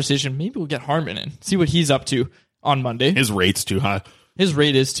Canucks Conversation. Maybe we'll get Harmon in, see what he's up to on Monday. His rate's too high. His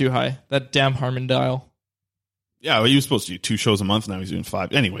rate is too high. That damn Harmon dial. Yeah, well, he was supposed to do 2 shows a month. Now he's doing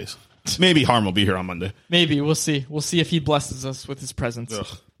 5. Anyways, maybe Harmon will be here on Monday. Maybe. We'll see. We'll see if he blesses us with his presence. Ugh.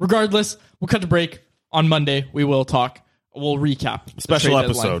 Regardless, we'll cut to break. On Monday, we will talk. We'll recap. Special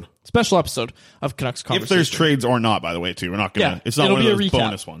episode. Special episode of Canucks Conversation. If there's trades or not, by the way, too. We're not going to... it's not one of those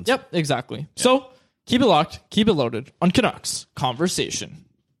bonus ones. Yep, exactly. Yeah. So, keep it locked. Keep it loaded on Canucks Conversation.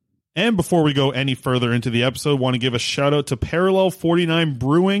 And before we go any further into the episode, want to give a shout out to Parallel 49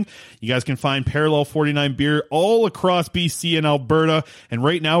 Brewing. You guys can find Parallel 49 beer all across BC and Alberta. And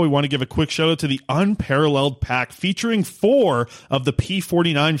right now we want to give a quick shout out to the Unparalleled Pack, featuring 4 of the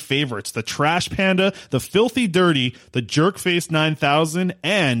P49 favorites: the Trash Panda, the Filthy Dirty, the Jerkface 9000,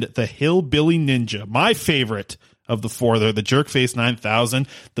 and the Hillbilly Ninja. My favorite of the 4 there, the Jerkface 9000,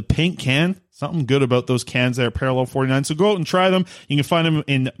 the pink can. Something good about those cans there at Parallel 49. So go out and try them. You can find them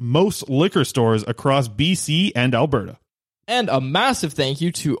in most liquor stores across BC and Alberta. And a massive thank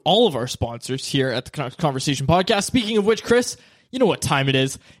you to all of our sponsors here at the Canucks Conversation Podcast. Speaking of which, Chris, you know what time it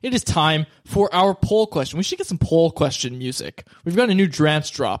is. It is time for our poll question. We should get some poll question music. We've got a new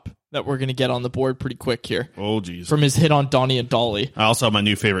Drance drop that we're going to get on the board pretty quick here. Oh, geez. From his hit on Donnie and Dolly. I also have my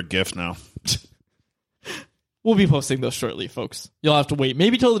new favorite GIF now. We'll be posting those shortly, folks. You'll have to wait.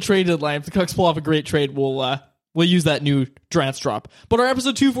 Maybe till the trade deadline. If the Canucks pull off a great trade, we'll use that new Drance drop. But our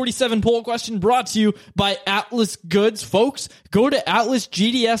episode 247 poll question brought to you by Atlas Goods. Folks, go to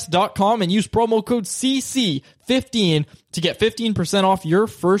atlasgds.com and use promo code CC15 to get 15% off your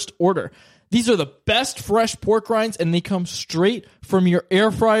first order. These are the best fresh pork rinds, and they come straight from your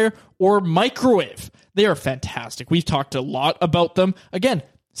air fryer or microwave. They are fantastic. We've talked a lot about them. Again,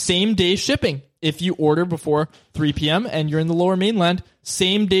 same day shipping. If you order before 3 p.m. and you're in the Lower Mainland,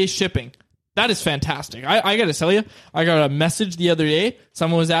 same day shipping. That is fantastic. I got to tell you, I got a message the other day.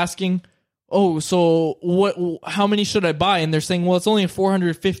 Someone was asking, oh, so how many should I buy? And they're saying, well, it's only a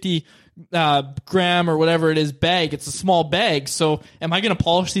 450 gram or whatever it is bag. It's a small bag. So am I going to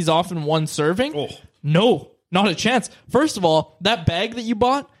polish these off in one serving? Oh. No, not a chance. First of all, that bag that you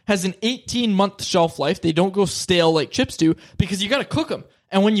bought has an 18-month shelf life. They don't go stale like chips do because you got to cook them.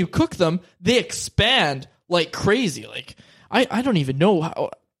 And when you cook them, they expand like crazy. Like, I don't even know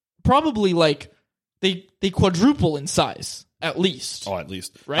how. Probably like they quadruple in size, at least. Oh, at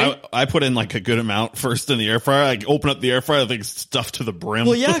least. Right? I put in like a good amount first in the air fryer. I open up the air fryer, I think it's stuffed to the brim.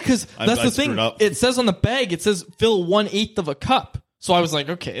 Well, yeah, because that's the thing. It says on the bag, it says fill 1/8 of a cup. So I was like,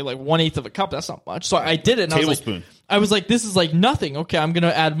 okay, like 1/8 of a cup, that's not much. So I did it. And tablespoon. I was like, this is like nothing. Okay, I'm going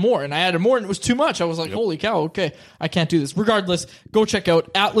to add more. And I added more and it was too much. I was like, holy cow, okay, I can't do this. Regardless, go check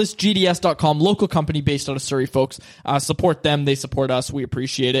out atlasgds.com, local company based out of Surrey, folks. Support them. They support us. We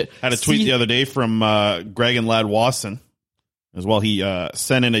appreciate it. Had a tweet the other day from Greg and Lad Wasson as well. He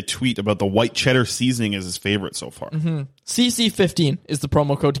sent in a tweet about the white cheddar seasoning as his favorite so far. Mm-hmm. CC15 is the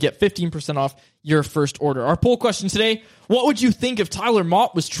promo code to get 15% off your first order. Our poll question today, what would you think if Tyler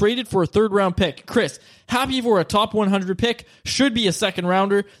Mott was traded for a third-round pick? Chris, happy for a top 100 pick, should be a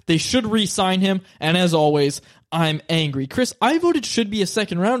second-rounder. They should re-sign him, and as always, I'm angry. Chris, I voted should be a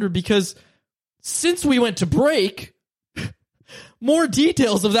second-rounder because since we went to break, more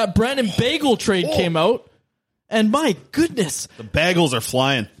details of that Brandon Bagel trade came out, and my goodness. The bagels are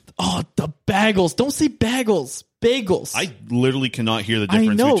flying. Oh, the bagels. Don't say bagels. Bagels. I literally cannot hear the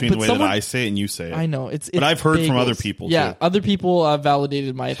difference between the way that I say it and you say it. I know. But I've heard bagels. From other people, too. Yeah, other people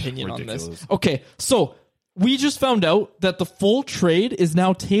validated my opinion on this. Okay, so we just found out that the full trade is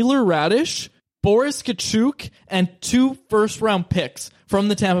now Taylor Radish, Boris Kachuk, and 2 first-round picks from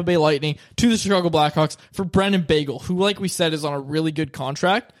the Tampa Bay Lightning to the Chicago Blackhawks for Brandon Bagel, who, like we said, is on a really good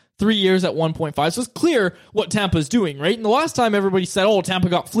contract. 3 years at 1.5. So it's clear what Tampa is doing, right? And the last time everybody said, oh, Tampa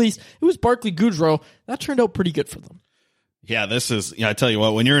got fleeced, it was Barclay Goodrow. That turned out pretty good for them. Yeah, I tell you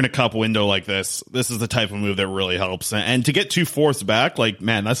what, when you're in a cup window like this is the type of move that really helps. And to get 2 fourths back, like,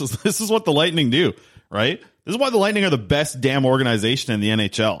 man, this is what the Lightning do, right? This is why the Lightning are the best damn organization in the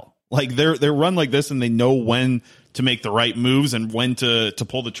NHL. Like, they're run like this, and they know when to make the right moves and when to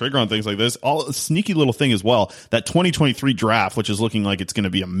pull the trigger on things like this. All a sneaky little thing as well, that 2023 draft, which is looking like it's going to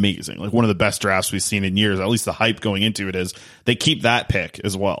be amazing, like one of the best drafts we've seen in years. At least the hype going into it is they keep that pick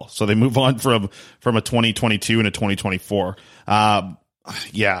as well, so they move on from a 2022 and a 2024.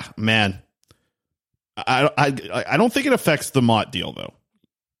 Yeah, man, I don't think it affects the Mott deal though.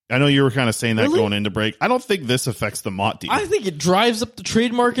 I know you were kind of saying that going into break. I don't think this affects the Mott deal. I think it drives up the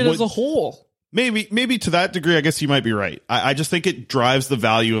trade market as a whole. Maybe to that degree, I guess you might be right. I just think it drives the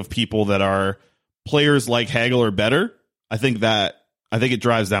value of people that are players like Hagel or better. I think it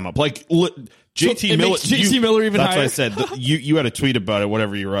drives them up. Like JT Miller, JT Miller even that's higher. what I said. You had a tweet about it,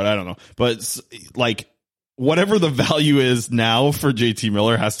 whatever you wrote. I don't know, but like whatever the value is now for JT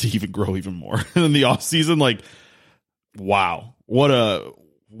Miller has to even grow even more in the offseason. Like, wow, what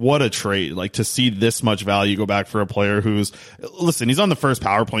a trade, like to see this much value go back for a player who's, listen, he's on the first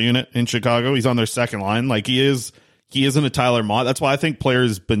power play unit in Chicago. He's on their second line. Like he isn't a Tyler Mott. That's why I think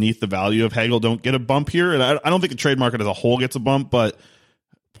players beneath the value of Hagel don't get a bump here. And I don't think the trade market as a whole gets a bump, but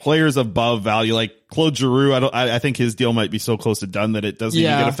players above value, like Claude Giroux, I think his deal might be so close to done that it doesn't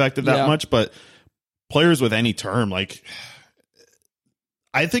even get affected that much, but players with any term, like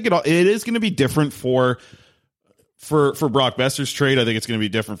I think it is going to be different for Brock Besser's trade. I think it's going to be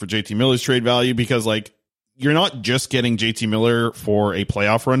different for JT Miller's trade value because like you're not just getting JT Miller for a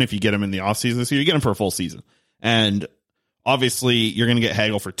playoff run. If you get him in the offseason this year, you get him for a full season. And obviously you're going to get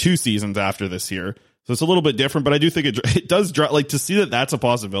Hagel for 2 seasons after this year. So it's a little bit different, but I do think it does drive, like to see that that's a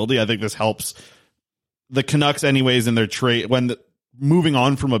possibility. I think this helps the Canucks anyways in their trade when moving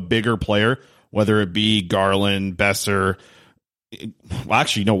on from a bigger player, whether it be Garland, Besser. Well,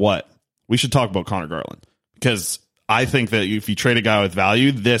 actually, you know what? We should talk about Connor Garland because I think that if you trade a guy with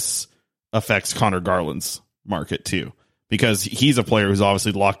value, this affects Connor Garland's market too, because he's a player who's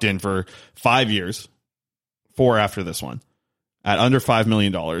obviously locked in for 5 years, 4 after this one, at under $5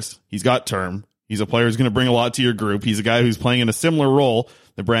 million. He's got term. He's a player who's going to bring a lot to your group. He's a guy who's playing in a similar role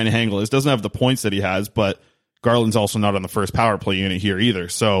that Brandon Hagel is. Doesn't have the points that he has, but Garland's also not on the first power play unit here either.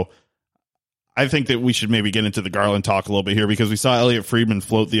 So I think that we should maybe get into the Garland talk a little bit here because we saw Elliot Friedman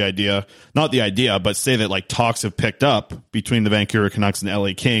float the idea, not the idea, but say that like talks have picked up between the Vancouver Canucks and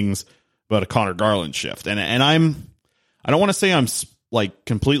LA Kings about a Connor Garland shift. And I don't want to say I'm like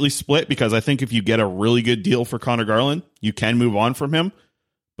completely split because I think if you get a really good deal for Connor Garland, you can move on from him,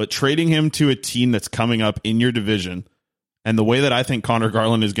 but trading him to a team that's coming up in your division and the way that I think Connor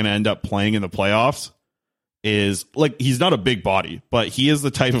Garland is going to end up playing in the playoffs is like he's not a big body, but he is the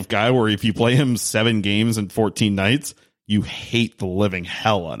type of guy where if you play him 7 games and 14 nights, you hate the living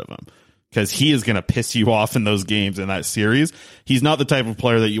hell out of him because he is going to piss you off in those games in that series. He's not the type of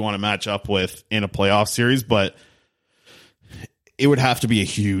player that you want to match up with in a playoff series, but it would have to be a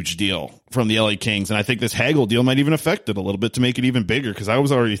huge deal from the LA Kings. And I think this Hagel deal might even affect it a little bit to make it even bigger. Cause I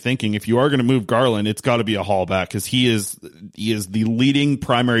was already thinking if you are going to move Garland, it's got to be a haul back because he is the leading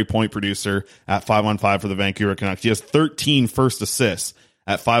primary point producer at 5-on-5 for the Vancouver Canucks. He has 13 first assists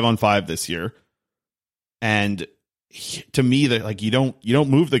at 5-on-5 this year. And to me that like, you don't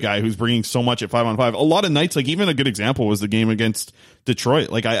move the guy who's bringing so much at 5-on-5. A lot of nights, like even a good example was the game against Detroit.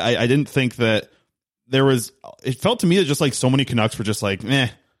 Like I didn't think that it felt to me that just like so many Canucks were just like, meh,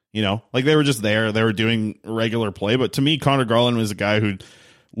 you know, like they were just there. They were doing regular play. But to me, Connor Garland was a guy who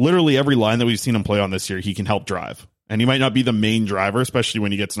literally every line that we've seen him play on this year, he can help drive. And he might not be the main driver, especially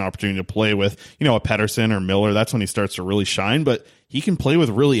when he gets an opportunity to play with, you know, a Pettersson or Miller. That's when he starts to really shine. But he can play with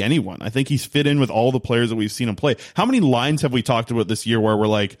really anyone. I think he's fit in with all the players that we've seen him play. How many lines have we talked about this year where we're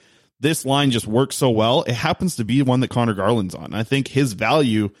like, this line just works so well? It happens to be one that Connor Garland's on. I think his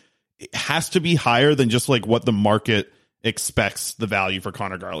value it has to be higher than just like what the market expects the value for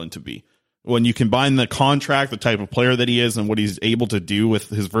Connor Garland to be. When you combine the contract, the type of player that he is, and what he's able to do with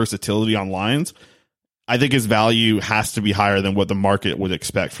his versatility on lines, I think his value has to be higher than what the market would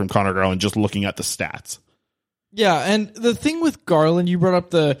expect from Connor Garland just looking at the stats. Yeah, and the thing with Garland, you brought up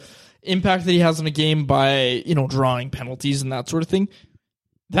the impact that he has on a game by, you know, drawing penalties and that sort of thing.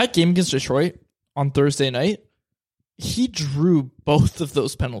 That game against Detroit on Thursday night, he drew both of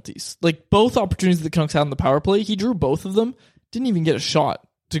those penalties. Like both opportunities that the Canucks had on the power play, he drew both of them. Didn't even get a shot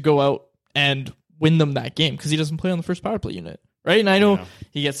to go out and win them that game because he doesn't play on the first power play unit, right? And I know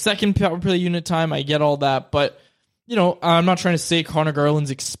he gets second power play unit time. I get all that, but you know, I'm not trying to say Connor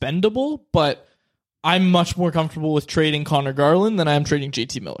Garland's expendable, but I'm much more comfortable with trading Connor Garland than I am trading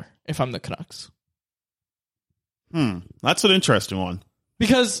JT Miller if I'm the Canucks. That's an interesting one.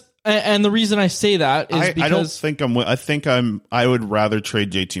 Because, and the reason I say that is because I don't think I would rather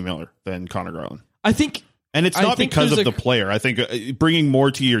trade JT Miller than Connor Garland. I think, and it's not because of the player. I think bringing more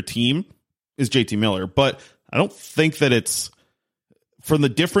to your team is JT Miller, but I don't think that it's from the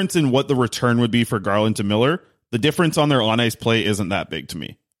difference in what the return would be for Garland to Miller. The difference on their on ice play isn't that big to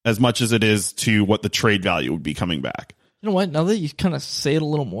me, as much as it is to what the trade value would be coming back. You know what? Now that you kind of say it a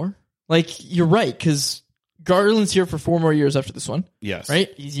little more, like you're right, because Garland's here for 4 more years after this one. Yes. Right?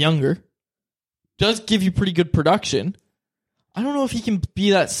 He's younger. Does give you pretty good production. I don't know if he can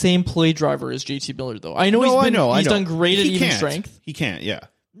be that same play driver as JT Miller, though. I know he's done great at even strength. He can't, yeah.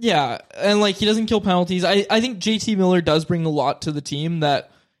 Yeah, and like he doesn't kill penalties. I think JT Miller does bring a lot to the team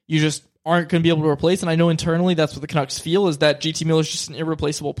that you just aren't going to be able to replace. And I know internally that's what the Canucks feel, is that JT Miller is just an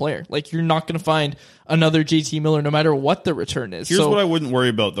irreplaceable player. Like you're not going to find another JT Miller no matter what the return is. Here's what I wouldn't worry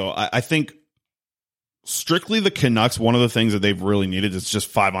about, though. I think strictly the Canucks, one of the things that they've really needed is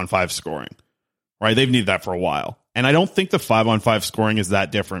just 5-on-5 scoring. Right? They've needed that for a while. And I don't think the 5-on-5 scoring is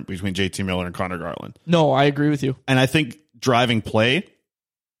that different between JT Miller and Connor Garland. No, I agree with you. And I think driving play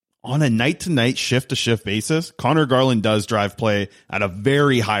on a night-to-night, shift-to-shift basis, Connor Garland does drive play at a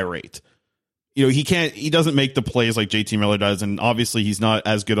very high rate. You know, he doesn't make the plays like JT Miller does, and obviously he's not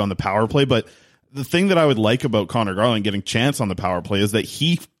as good on the power play, but the thing that I would like about Connor Garland getting chance on the power play is that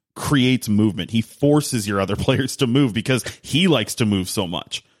he creates movement. He forces your other players to move because he likes to move so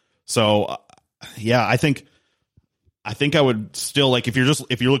much. So, yeah, I think I would still, like, if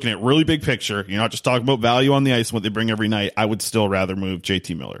you're looking at really big picture, you're not just talking about value on the ice and what they bring every night, I would still rather move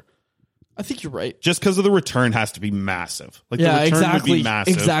JT Miller. I think you're right. Just because of the return has to be massive. Like, yeah, the return exactly. would be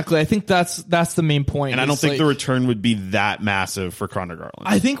massive. Exactly. I think that's the main point. And I don't think the return would be that massive for Connor Garland.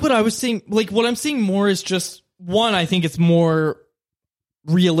 I think what I was saying, like what I'm seeing more is just, one, I think it's more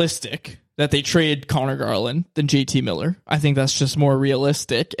realistic that they trade Connor Garland than JT Miller. I think that's just more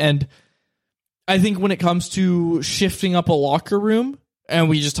realistic. And I think when it comes to shifting up a locker room, and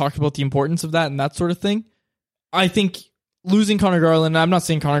we just talked about the importance of that and that sort of thing, I think losing Connor Garland, I'm not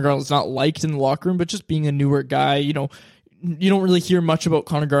saying Connor Garland's not liked in the locker room, but just being a newer guy, you know, you don't really hear much about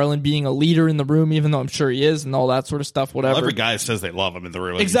Connor Garland being a leader in the room, even though I'm sure he is and all that sort of stuff, whatever. Well, every guy says they love him in the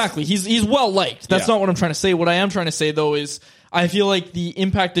room. Exactly. He's well liked. That's not what I'm trying to say. What I am trying to say, though, is I feel like the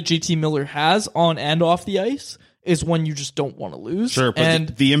impact that JT Miller has on and off the ice is one you just don't want to lose. Sure, but and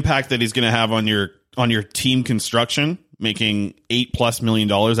the impact that he's going to have on your team construction, making $8+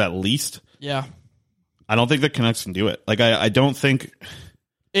 million at least. Yeah. I don't think the Canucks can do it. Like, I don't think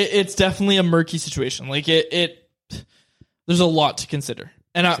it's definitely a murky situation. Like there's a lot to consider.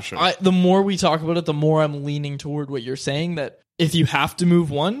 And I the more we talk about it, the more I'm leaning toward what you're saying, that if you have to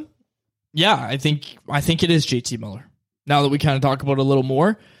move one, yeah, I think it is JT Miller. Now that we kind of talk about it a little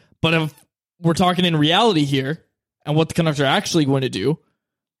more, but if we're talking in reality here and what the Canucks are actually going to do,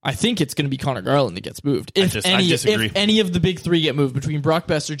 I think it's going to be Connor Garland that gets moved. If any of the big three get moved between Brock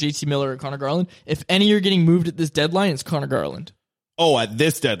Besser, JT Miller, and Connor Garland, if any are getting moved at this deadline, it's Connor Garland. Oh, at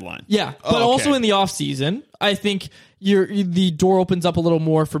this deadline. Yeah, but also in the offseason, I think the door opens up a little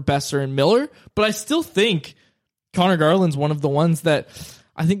more for Besser and Miller, but I still think Connor Garland's one of the ones that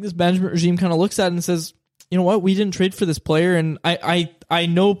I think this management regime kind of looks at and says, you know what, we didn't trade for this player, and I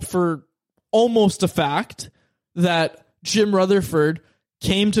know for almost a fact that Jim Rutherford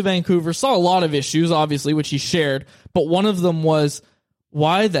came to Vancouver, saw a lot of issues, obviously, which he shared, but one of them was,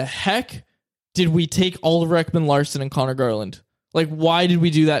 why the heck did we take Oliver Ekman-Larsson and Connor Garland? Like, why did we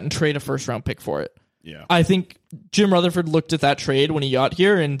do that and trade a first-round pick for it? Yeah, I think Jim Rutherford looked at that trade when he got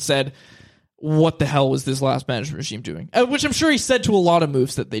here and said, what the hell was this last management regime doing? Which I'm sure he said to a lot of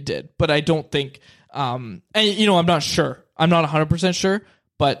moves that they did, but I don't think, and you know, I'm not sure. I'm not 100% sure,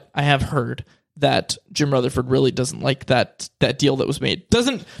 but I have heard that Jim Rutherford really doesn't like that deal that was made.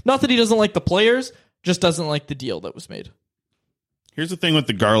 Not that he doesn't like the players, just doesn't like the deal that was made. Here's the thing with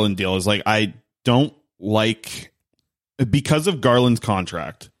the Garland deal is, like, I don't like, because of Garland's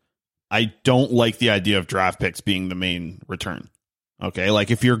contract, I don't like the idea of draft picks being the main return. Okay, like,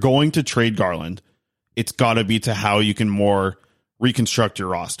 if you're going to trade Garland, it's got to be to how you can more reconstruct your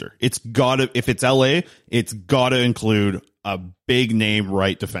roster. It's got to, if it's LA, it's got to include a big name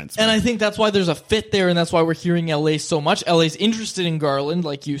right defenseman. And I think that's why there's a fit there, and that's why we're hearing LA so much. LA's interested in Garland,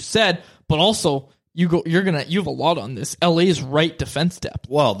 like you said, but also you have a lot on this. LA's right defense depth.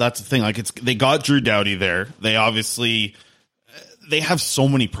 Well, that's the thing. Like, they got Drew Doughty there. They obviously they have so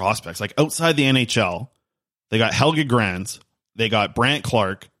many prospects. Like, outside the NHL, they got Helge Grans, they got Brant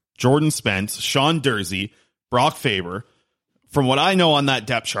Clark, Jordan Spence, Sean Dursey, Brock Faber. From what I know on that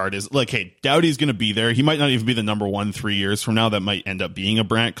depth chart is, like, hey, Doughty's going to be there. He might not even be the number one 3 years from now. That might end up being a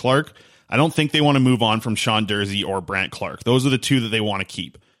Brant Clark. I don't think they want to move on from Sean Dursey or Brant Clark. Those are the two that they want to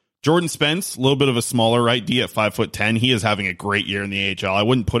keep. Jordan Spence, a little bit of a smaller right D at 5'10". He is having a great year in the AHL. I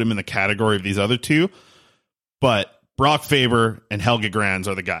wouldn't put him in the category of these other two, but Brock Faber and Helge Grans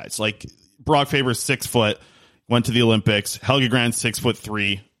are the guys. Like, Brock Faber's 6 foot, went to the Olympics. Helge Grans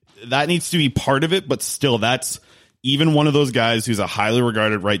 6'3". That needs to be part of it, but still, that's even one of those guys who's a highly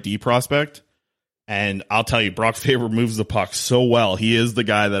regarded right D prospect. And I'll tell you, Brock Faber moves the puck so well. He is the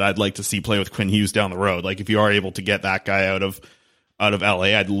guy that I'd like to see play with Quinn Hughes down the road. Like, if you are able to get that guy out of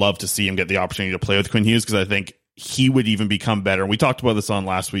LA, I'd love to see him get the opportunity to play with Quinn Hughes, because I think he would even become better. And we talked about this on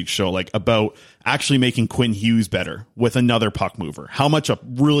last week's show, like, about actually making Quinn Hughes better with another puck mover. How much a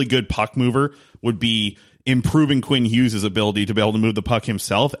really good puck mover would be improving Quinn Hughes' ability to be able to move the puck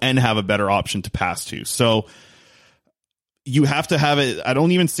himself and have a better option to pass to. So you have to have it. I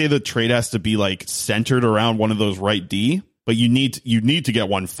don't even say the trade has to be like centered around one of those right D, but you need to get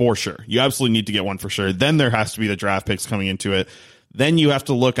one for sure. You absolutely need to get one for sure. Then there has to be the draft picks coming into it. Then you have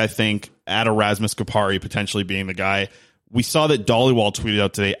to look, I think, at Erasmus Kupari potentially being the guy. We saw that Dollywall tweeted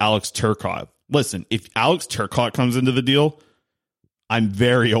out today, Alex Turcotte. Listen, if Alex Turcotte comes into the deal, I'm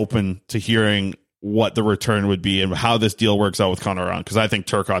very open to hearing what the return would be and how this deal works out with Connor Brown, because I think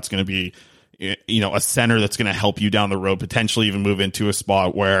Turcotte's going to be, a center that's going to help you down the road, potentially even move into a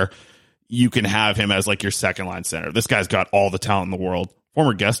spot where you can have him as like your second line center. This guy's got all the talent in the world.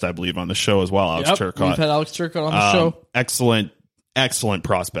 Former guest, I believe, on the show as well, Alex Turcotte. We've had Alex Turcotte on the show. Excellent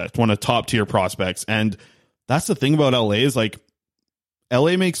prospect, one of top tier prospects. And that's the thing about LA is, like,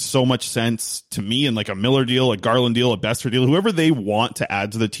 LA makes so much sense to me in like a Miller deal, a Garland deal, a Besser deal, whoever they want to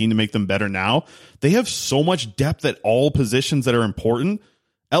add to the team to make them better now. They have so much depth at all positions that are important.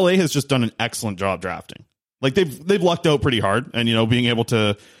 LA has just done an excellent job drafting. Like, they've lucked out pretty hard, and being able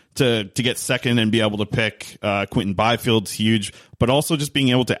to get second and be able to pick Quentin Byfield's huge, but also just being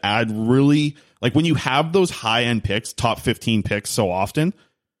able to add really, like, when you have those high end picks, top 15 picks so often,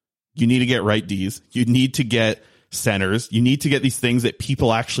 you need to get right Ds. You need to get centers. You need to get these things that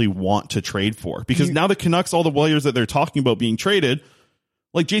people actually want to trade for, because now the Canucks, all the players that they're talking about being traded,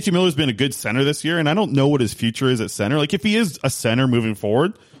 like, JT Miller's been a good center this year, and I don't know what his future is at center. Like, if he is a center moving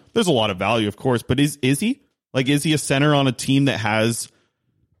forward, there's a lot of value, of course, but is he? Like, is he a center on a team that has,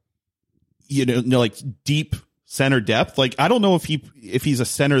 like, deep center depth? Like, I don't know if he's a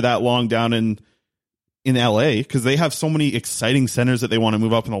center that long down in LA, because they have so many exciting centers that they want to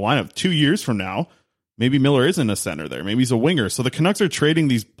move up in the lineup. 2 years from now, maybe Miller isn't a center there. Maybe he's a winger. So the Canucks are trading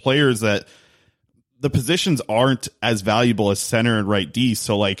these players that the positions aren't as valuable as center and right D.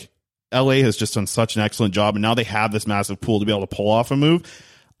 So, like, LA has just done such an excellent job, and now they have this massive pool to be able to pull off a move.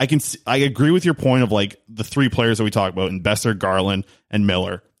 I agree with your point of, like, the three players that we talk about in Besser, Garland, and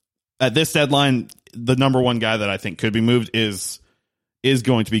Miller. At this deadline, the number one guy that I think could be moved is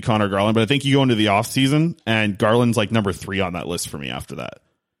going to be Connor Garland. But I think you go into the offseason, and Garland's like number 3 on that list for me after that.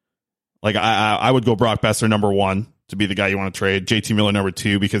 Like, I would go Brock Besser number 1 to be the guy you want to trade. JT Miller number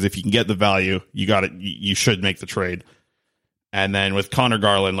 2, because if you can get the value, you should make the trade. And then with Connor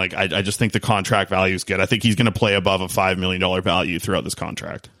Garland, like, I just think the contract value is good. I think he's going to play above a $5 million value throughout this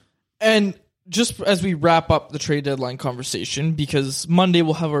contract. And just as we wrap up the trade deadline conversation, because Monday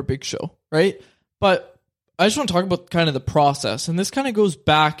we'll have our big show, right? But I just want to talk about kind of the process. And this kind of goes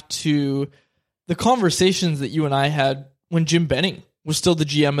back to the conversations that you and I had when Jim Benning was still the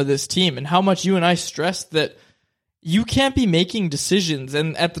GM of this team, and how much you and I stressed that you can't be making decisions.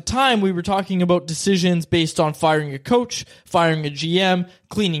 And at the time, we were talking about decisions based on firing a coach, firing a GM,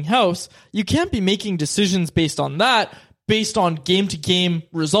 cleaning house. You can't be making decisions based on that, based on game-to-game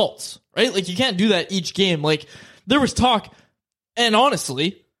results, right? Like, you can't do that each game. Like, there was talk, and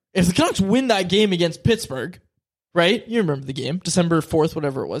honestly, if the Canucks win that game against Pittsburgh, right? You remember the game, December 4th,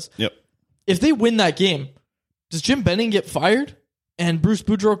 whatever it was. Yep. If they win that game, does Jim Benning get fired? And Bruce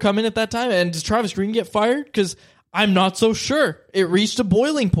Boudreau come in at that time? And does Travis Green get fired? Because I'm not so sure. It reached a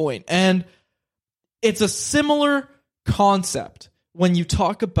boiling point. And it's a similar concept when you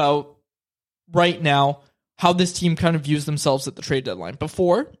talk about right now how this team kind of views themselves at the trade deadline.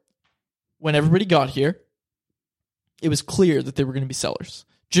 Before, when everybody got here, it was clear that they were going to be sellers.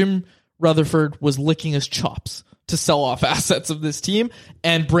 Jim Rutherford was licking his chops to sell off assets of this team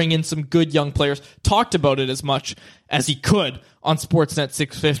and bring in some good young players. Talked about it as much as he could on Sportsnet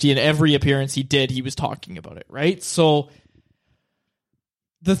 650, and every appearance he did, he was talking about it, right? So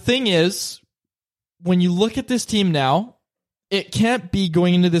the thing is, when you look at this team now, it can't be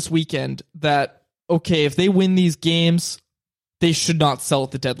going into this weekend that, okay, if they win these games, they should not sell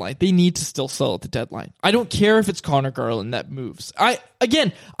at the deadline. They need to still sell at the deadline. I don't care if it's Connor Garland that moves. I'm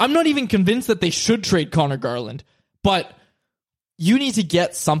not even convinced that they should trade Connor Garland, but you need to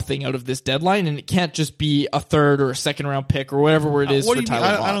get something out of this deadline, and it can't just be a third or a second round pick or whatever it is for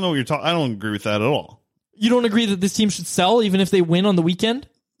Tyler Mott. I don't know what you're talking. I don't agree with that at all. You don't agree that this team should sell even if they win on the weekend?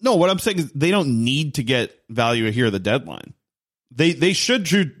 No, what I'm saying is they don't need to get value here at the deadline. They should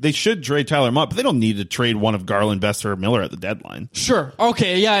trade Tyler Mott, but they don't need to trade one of Garland, Besser, or Miller at the deadline. Sure.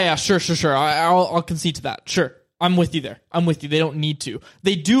 Okay. Yeah. Sure. I'll concede to that. Sure. I'm with you there. They don't need to.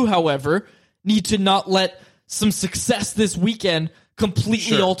 They do, however, need to not let some success this weekend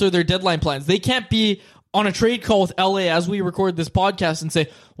completely alter their deadline plans. They can't be on a trade call with LA as we record this podcast and say,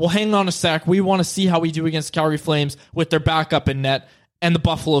 well, hang on a sec. We want to see how we do against Calgary Flames with their backup in net and the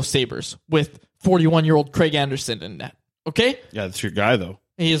Buffalo Sabres with 41-year-old Craig Anderson in net. Okay? Yeah, that's your guy, though.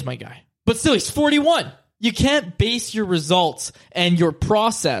 He is my guy. But still, he's 41. You can't base your results and your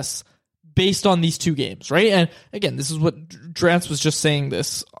process based on these two games, right? And again, this is what Drance was just saying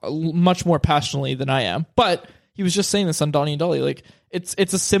this much more passionately than I am, but he was just saying this on Donnie and Dolly. Like, it's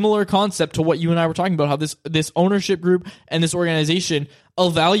a similar concept to what you and I were talking about, how this ownership group and this organization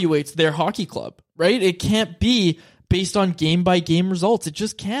evaluates their hockey club, right? It can't be based on game-by-game results. It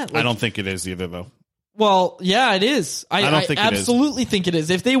just can't. I don't think it is either, though. Well, yeah, it is. I don't think absolutely think it is.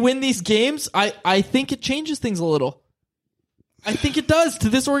 If they win these games, I think it changes things a little. I think it does. To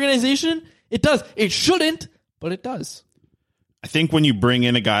this organization, it does. It shouldn't, but it does. I think when you bring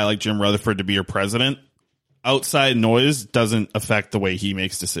in a guy like Jim Rutherford to be your president, outside noise doesn't affect the way he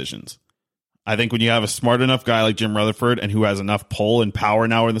makes decisions. I think when you have a smart enough guy like Jim Rutherford and who has enough pull and power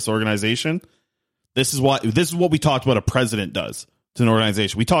now in this organization, this is what we talked about a president does to an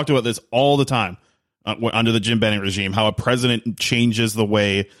organization. We talked about this all the time under the Jim Benning regime, how a president changes the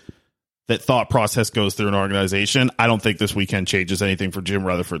way that thought process goes through an organization. I don't think this weekend changes anything for Jim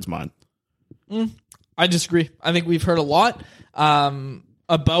Rutherford's mind. I disagree. I think we've heard a lot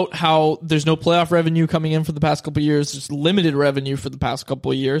about how there's no playoff revenue coming in for the past couple of years. There's limited revenue for the past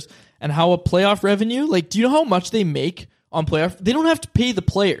couple of years. And how a playoff revenue, like, do you know how much they make on playoff? They don't have to pay the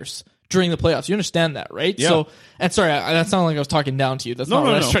players during the playoffs. You understand that, right? Yeah. So, and sorry, that sounded like I was talking down to you. That's not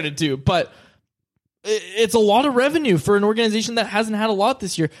what I was trying to do. But it's a lot of revenue for an organization that hasn't had a lot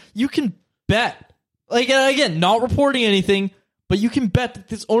this year. You can bet, like, again, not reporting anything, but you can bet that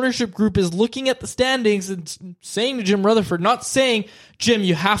this ownership group is looking at the standings and saying to Jim Rutherford, not saying, Jim,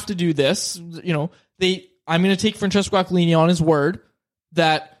 you have to do this. You know, I'm going to take Francesco Aquilini on his word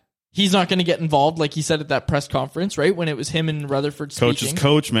that he's not going to get involved, like he said at that press conference, right? When it was him and Rutherford speaking. Coach is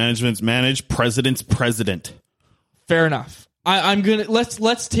coach, management's manage, president's president. Fair enough. I'm gonna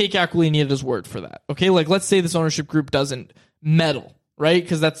let's take Aquilini at his word for that. Okay, like, let's say this ownership group doesn't meddle, right?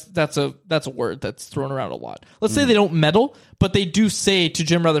 Because that's a word that's thrown around a lot. Let's say they don't meddle, but they do say to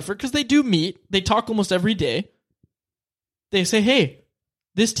Jim Rutherford, because they do meet, they talk almost every day. They say, hey,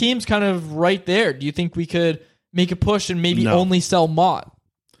 this team's kind of right there. Do you think we could make a push and maybe only sell Mott?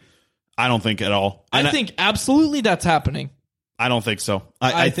 I don't think at all. I think absolutely that's happening. I don't think so.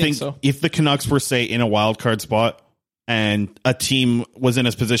 I think so. If the Canucks were, say, in a wild card spot and a team was in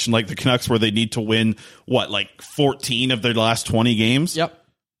a position like the Canucks where they need to win, 14 of their last 20 games? Yep.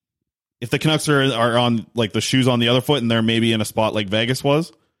 If the Canucks are on, like, the shoes on the other foot and they're maybe in a spot like Vegas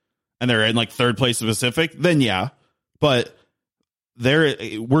was, and they're in, like, third place in the Pacific, then yeah. But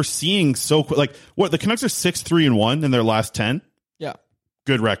we're seeing so quick. Like, what, the Canucks are 6-3-1 in their last 10? Yeah.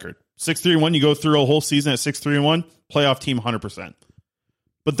 Good record. 6-3-1, you go through a whole season at 6-3-1, playoff team 100%.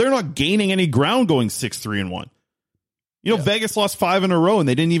 But they're not gaining any ground going 6-3-1. You know, Vegas lost 5 in a row, and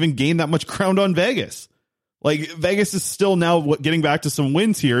they didn't even gain that much ground on Vegas. Like, Vegas is still now getting back to some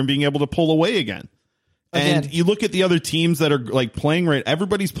wins here and being able to pull away again. And you look at the other teams that are, like, playing right.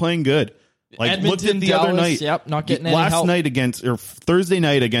 Everybody's playing good. Like, Edmonton, look at the Dallas, other night. Yep, not getting any help. Thursday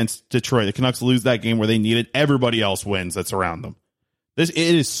night against Detroit, the Canucks lose that game where they needed. Everybody else wins that's around them. It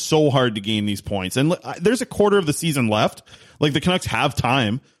is so hard to gain these points. And there's a quarter of the season left. Like, the Canucks have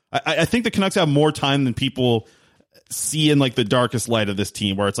time. I think the Canucks have more time than people see in, like, the darkest light of this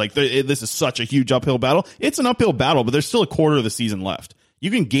team, where it's like, this is such a huge uphill battle. It's an uphill battle, but there's still a quarter of the season left. You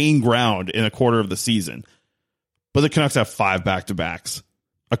can gain ground in a quarter of the season. But the Canucks have 5 back-to-backs.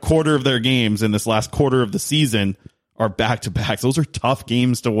 A quarter of their games in this last quarter of the season are back-to-backs. Those are tough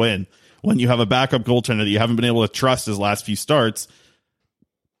games to win when you have a backup goaltender that you haven't been able to trust his last few starts.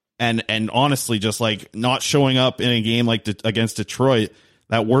 And honestly, just, like, not showing up in a game like against Detroit,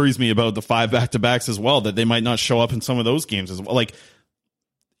 that worries me about the 5 back-to-backs as well, that they might not show up in some of those games as well. Like,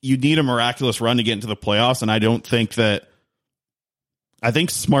 you need a miraculous run to get into the playoffs, and I think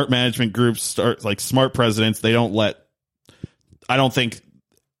smart management groups smart presidents, I don't think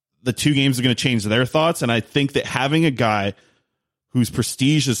the 2 games are going to change their thoughts, and I think that having a guy whose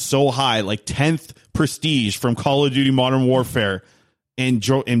prestige is so high, like 10th prestige from Call of Duty Modern Warfare, and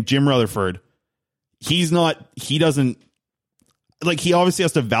Jim Rutherford, he obviously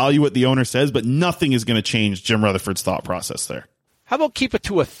has to value what the owner says, but nothing is going to change Jim Rutherford's thought process there. How about keep it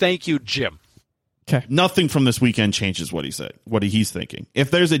to a thank you, Jim? Okay. Nothing from this weekend changes what he said, what he's thinking.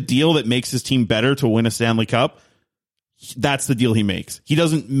 If there's a deal that makes his team better to win a Stanley Cup, that's the deal he makes. He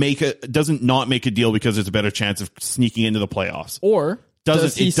doesn't not make a deal because there's a better chance of sneaking into the playoffs. Or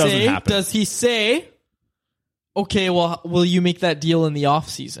doesn't happen. Does he say, okay, well, will you make that deal in the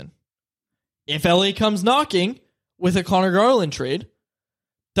offseason? If LA comes knocking with a Connor Garland trade,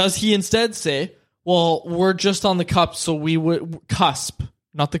 does he instead say, well, we're just on the cup, so we would cusp,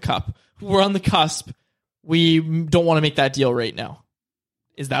 not the cup. We're on the cusp. We don't want to make that deal right now.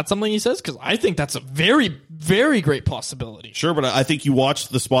 Is that something he says? Because I think that's a very, very great possibility. Sure, but I think you watch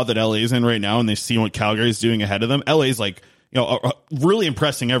the spot that LA is in right now and they see what Calgary is doing ahead of them. LA is really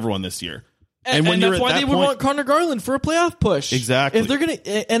impressing everyone this year. And when that's why they would want Connor Garland for a playoff push. Exactly. If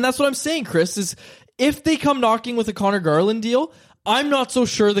they're and that's what I'm saying, Chris, is if they come knocking with a Connor Garland deal, I'm not so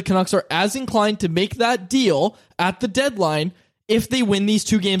sure the Canucks are as inclined to make that deal at the deadline if they win these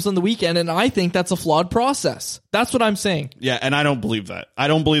 2 games on the weekend, and I think that's a flawed process. That's what I'm saying. Yeah, and I don't believe that. I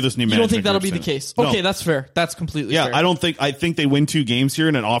don't believe this new management. You don't think that'll be the case? Okay, no. That's fair. That's completely fair. Yeah, I think they win 2 games here,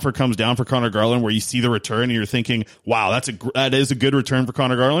 and an offer comes down for Connor Garland where you see the return, and you're thinking, wow, that is a good return for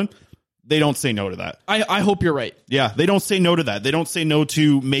Connor Garland. They don't say no to that. I hope you're right. Yeah, they don't say no to that. They don't say no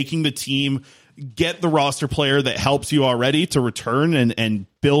to making the team get the roster player that helps you already to return and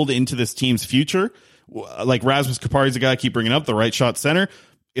build into this team's future. Like Rasmus Kupari's a guy I keep bringing up, the right shot center.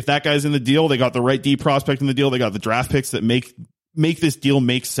 If that guy's in the deal, they got the right D prospect in the deal. They got the draft picks that make this deal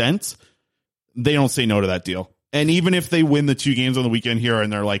make sense. They don't say no to that deal. And even if they win the 2 games on the weekend here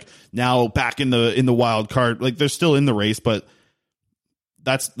and they're like now back in the wild card, like they're still in the race, but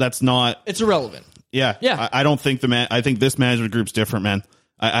that's not. It's irrelevant. Yeah. I don't think I think this management group's different, man.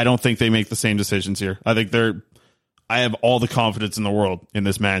 I don't think they make the same decisions here. I think I have all the confidence in the world in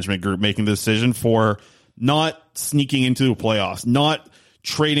this management group making the decision for not sneaking into the playoffs, not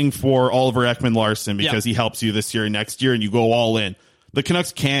trading for Oliver Ekman-Larsson because he helps you this year and next year and you go all in. The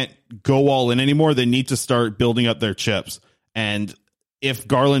Canucks can't go all in anymore. They need to start building up their chips. And if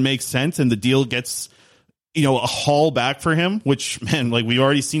Garland makes sense and the deal gets, a haul back for him, which, man, like we've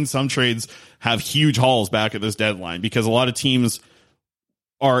already seen some trades have huge hauls back at this deadline because a lot of teams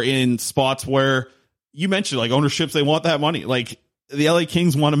are in spots where you mentioned like ownerships, they want that money. Like the LA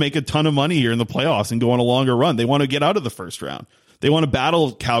Kings want to make a ton of money here in the playoffs and go on a longer run. They want to get out of the first round. They want to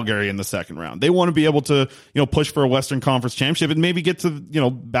battle Calgary in the second round. They want to be able to, push for a Western Conference championship and maybe get to,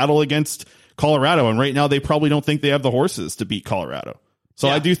 battle against Colorado. And right now they probably don't think they have the horses to beat Colorado. So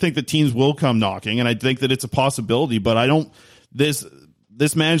I do think that teams will come knocking and I think that it's a possibility, but I don't, this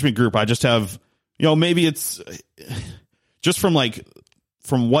management group, I just have, maybe it's just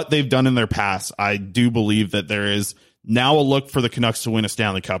from what they've done in their past, I do believe that there is now a look for the Canucks to win a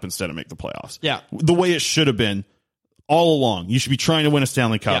Stanley Cup instead of make the playoffs. Yeah. The way it should have been all along. You should be trying to win a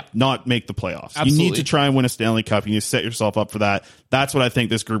Stanley Cup, not make the playoffs. Absolutely. You need to try and win a Stanley Cup. You need to set yourself up for that. That's what I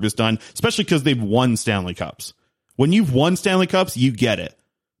think this group has done, especially because they've won Stanley Cups. When you've won Stanley Cups, you get it.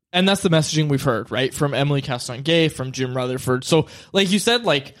 And that's the messaging we've heard, right? From Emily Castonguay, from Jim Rutherford. So, like you said,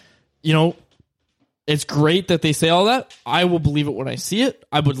 it's great that they say all that. I will believe it when I see it.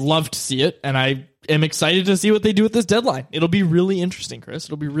 I would love to see it. And I am excited to see what they do with this deadline. It'll be really interesting, Chris.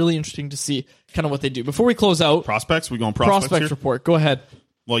 It'll be really interesting to see kind of what they do. Before we close out. Prospects? We going prospects here? Report. Go ahead.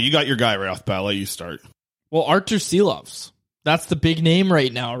 Well, you got your guy right off the bat. I'll let you start. Well, Artur Silovs. That's the big name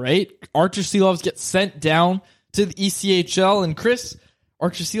right now, right? Artur Silovs gets sent down to the ECHL. And Chris,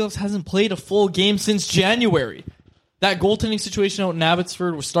 Artur Silovs hasn't played a full game since January. That goaltending situation out in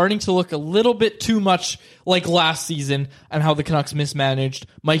Abbotsford was starting to look a little bit too much like last season and how the Canucks mismanaged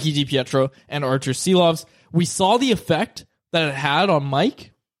Mikey DiPietro and Artur Silovs. We saw the effect that it had on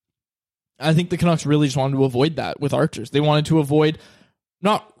Mike. I think the Canucks really just wanted to avoid that with Arturs. They wanted to avoid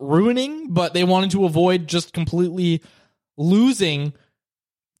not ruining, but they wanted to avoid just completely losing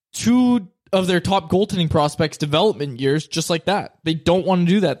 2 of their top goaltending prospects' development years just like that. They don't want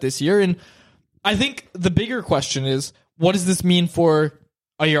to do that this year. And I think the bigger question is, what does this mean for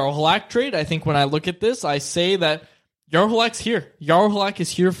a Jarro Halak trade? I think when I look at this, I say that Jarro Halak's here. Jarro Halak is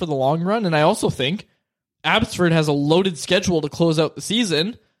here for the long run, and I also think Abbotsford has a loaded schedule to close out the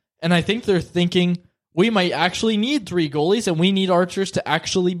season, and I think they're thinking we might actually need 3 goalies, and we need Archers to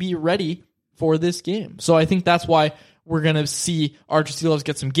actually be ready for this game. So I think that's why we're going to see Artur Silovs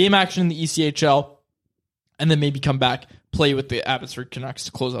get some game action in the ECHL, and then maybe come back play with the Abbotsford Canucks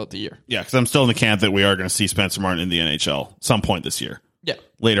to close out the year. Yeah, because I'm still in the camp that we are going to see Spencer Martin in the NHL some point this year. Yeah.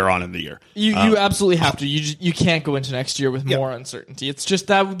 Later on in the year. You absolutely have to. You can't go into next year with more uncertainty. It's just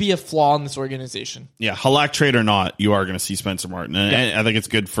that would be a flaw in this organization. Yeah, Halak trade or not, you are going to see Spencer Martin. And I think it's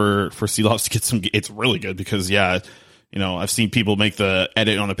good for Seahawks to get some. It's really good because, I've seen people make the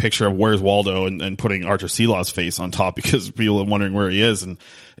edit on a picture of where's Waldo and putting Archer Seelaw's face on top because people are wondering where he is and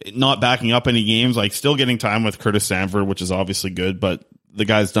not backing up any games, like still getting time with Curtis Sanford, which is obviously good, but the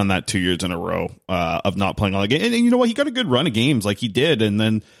guy's done that 2 years in a row of not playing all the game. And you know what? He got a good run of games like he did. And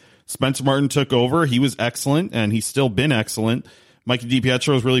then Spencer Martin took over. He was excellent and he's still been excellent. Mikey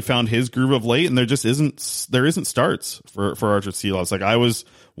DiPietro has really found his groove of late and there isn't starts for Archer Seelaw. Like I was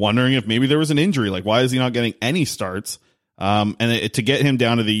wondering if maybe there was an injury. Like why is he not getting any starts? To get him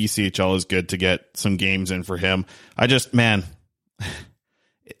down to the ECHL is good to get some games in for him. It's been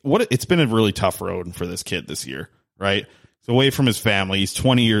a really tough road for this kid this year, right? He's away from his family. He's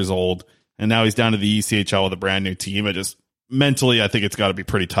 20 years old and now he's down to the ECHL with a brand new team. Mentally, I think it's got to be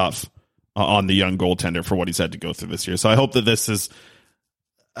pretty tough on the young goaltender for what he's had to go through this year. So I hope that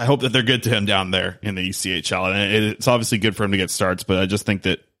they're good to him down there in the ECHL. And it's obviously good for him to get starts, but I just think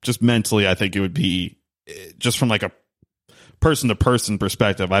that just mentally, I think it would be just from like a person to person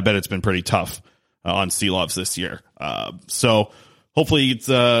perspective. I bet it's been pretty tough on Seelovs this year. So hopefully it's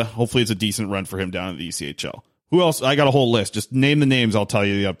a decent run for him down at the ECHL. Who else? I got a whole list. Just name the names. I'll tell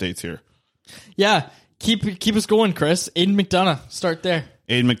you the updates here. Yeah. Keep us going, Chris. Aiden McDonough. Start there.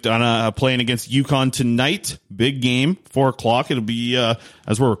 Aiden McDonough playing against UConn tonight. Big game, 4:00. It'll be,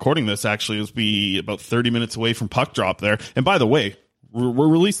 as we're recording this, actually, it'll be about 30 minutes away from puck drop there. And by the way, we're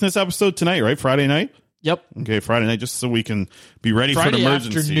releasing this episode tonight, right? Friday night? Yep. Okay, Friday night, just so we can be ready for an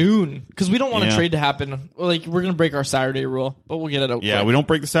emergency. Friday afternoon, because we don't want a trade to happen. Like, we're going to break our Saturday rule, but we'll get it out quick. We don't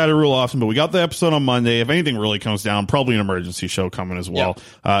break the Saturday rule often, but we got the episode on Monday. If anything really comes down, probably an emergency show coming as well.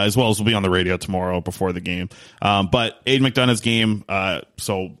 As well as we'll be on the radio tomorrow before the game. But Aiden McDonough's game,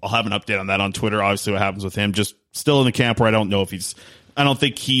 so I'll have an update on that on Twitter. Obviously, what happens with him. Just still in the camp where I don't know if I don't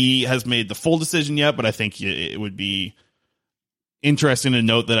think he has made the full decision yet, but I think it would be interesting to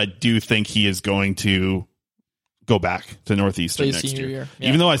note that I do think he is going to go back to Northeastern next year. Yeah.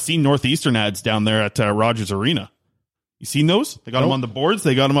 Even though I've seen Northeastern ads down there at Rogers Arena. You seen those? They got him on the boards.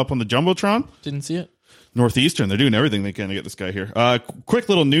 They got him up on the Jumbotron. Didn't see it. Northeastern. They're doing everything they can to get this guy here. Quick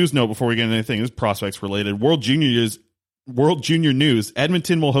little news note before we get into anything. This is prospects related. World Junior news.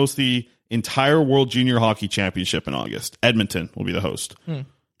 Edmonton will host the entire World Junior Hockey Championship in August. Edmonton will be the host.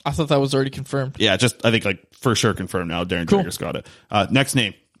 I thought that was already confirmed. Yeah, I think for sure confirmed now. Darren Drager's got it. Next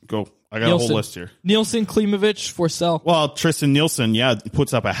name. Go. I got Nielsen. A whole list here. Nielsen, Klimovich, Forsell. Well, Tristan Nielsen,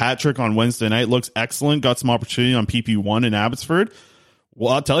 puts up a hat trick on Wednesday night. Looks excellent. Got some opportunity on PP1 in Abbotsford.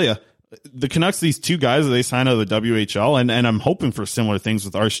 Well, I'll tell you, the Canucks, these two guys that they signed out of the WHL, and I'm hoping for similar things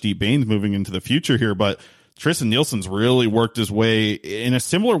with Archdeep Baines moving into the future here, but Tristan Nielsen's really worked his way in a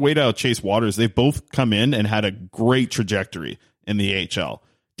similar way to Chase Waters. They've both come in and had a great trajectory in the AHL.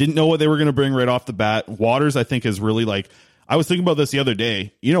 Didn't know what they were going to bring right off the bat. Waters, I think, is really I was thinking about this the other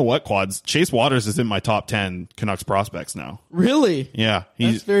day. You know what, Quads? Chase Waters is in my top 10 Canucks prospects now. Really? Yeah.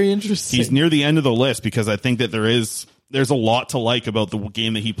 That's very interesting. He's near the end of the list because I think that there's a lot to like about the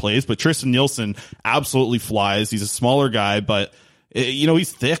game that he plays. But Tristan Nielsen absolutely flies. He's a smaller guy, but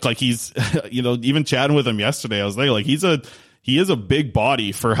he's thick. Like he's, even chatting with him yesterday, I was like he is a big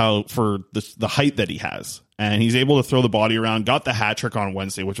body for the height that he has. And he's able to throw the body around, got the hat trick on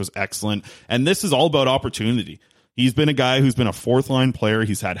Wednesday, which was excellent. And this is all about opportunity. He's been a guy who's been a fourth line player.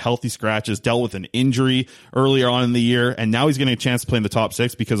 He's had healthy scratches, dealt with an injury earlier on in the year, and now he's getting a chance to play in the top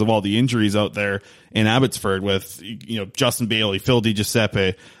six because of all the injuries out there in Abbotsford with, Justin Bailey, Phil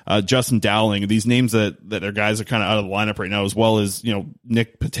DiGiuseppe, Justin Dowling, these names that are guys that are kind of out of the lineup right now, as well as,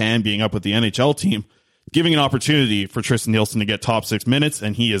 Nick Patan being up with the NHL team, giving an opportunity for Tristan Nielsen to get top 6 minutes,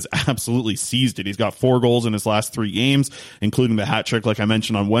 and he has absolutely seized it. He's got 4 goals in his last 3 games, including the hat trick, like I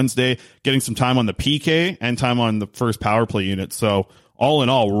mentioned on Wednesday, getting some time on the PK and time on the first power play unit. So all in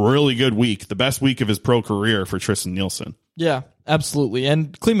all, really good week. The best week of his pro career for Tristan Nielsen. Yeah, absolutely.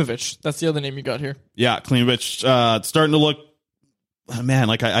 And Klimovich, that's the other name you got here. Yeah, Klimovich, starting to look, man,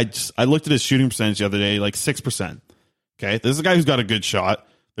 I looked at his shooting percentage the other day, 6%. Okay, this is a guy who's got a good shot.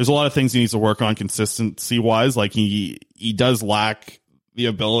 There's a lot of things he needs to work on consistency-wise. He does lack the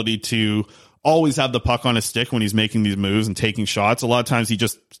ability to always have the puck on his stick when he's making these moves and taking shots. A lot of times he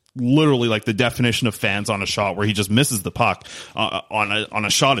just literally the definition of fans on a shot where he just misses the puck on a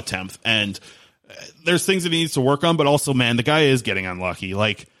shot attempt. And there's things that he needs to work on, but also, man, the guy is getting unlucky.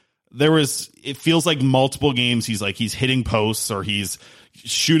 it feels like multiple games he's hitting posts or he's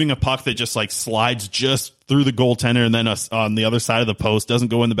shooting a puck that just like slides just through the goaltender and then on the other side of the post, doesn't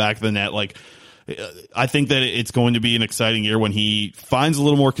go in the back of the net. Like, I think that it's going to be an exciting year when he finds a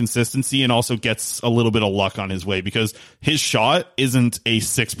little more consistency and also gets a little bit of luck on his way, because his shot isn't a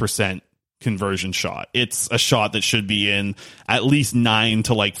 6% conversion shot. It's a shot that should be in at least 9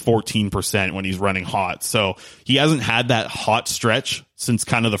 to like 14% when he's running hot. So he hasn't had that hot stretch since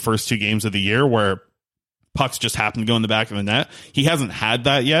kind of the first 2 games of the year where pucks just happen to go in the back of the net. He hasn't had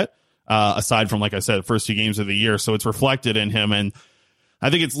that yet, aside from, like I said, the first 2 games of the year. So it's reflected in him, and I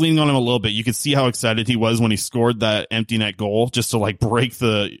think it's leaning on him a little bit. You could see how excited he was when he scored that empty net goal just to like break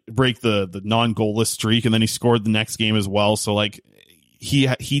the non-goalless streak, and then he scored the next game as well. So like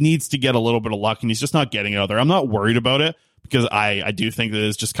he needs to get a little bit of luck, and he's just not getting it out there. I'm not worried about it, because I do think that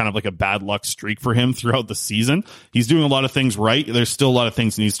it's just kind of like a bad luck streak for him throughout the season. He's doing a lot of things right. There's still a lot of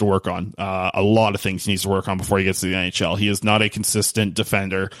things he needs to work on. A lot of things he needs to work on before he gets to the NHL. He is not a consistent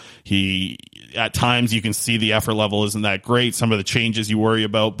defender. At times you can see the effort level isn't that great. Some of the changes you worry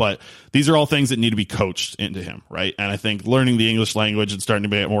about, but these are all things that need to be coached into him, right? And I think learning the English language and starting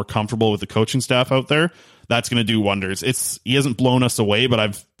to get more comfortable with the coaching staff out there, that's going to do wonders. He hasn't blown us away,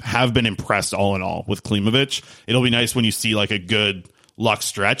 but have been impressed all in all with Klimovich. It'll be nice when you see like a good luck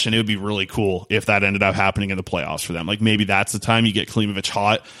stretch, and it would be really cool if that ended up happening in the playoffs for them. Like maybe that's the time you get Klimovich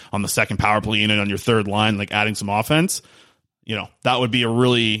hot on the second power play unit on your third line, like adding some offense. You know, that would be a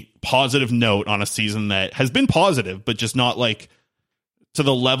really positive note on a season that has been positive, but just not like to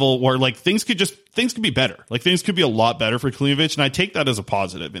the level where like things could be better. Like things could be a lot better for Klimovich, and I take that as a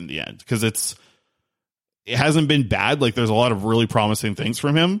positive in the end, because it hasn't been bad. Like there's a lot of really promising things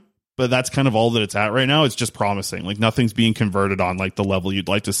from him, but that's kind of all that it's at right now. It's just promising. Like nothing's being converted on like the level you'd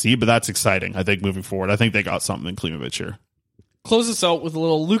like to see, but that's exciting. I think moving forward, I think they got something in Klimovich here. Close us out with a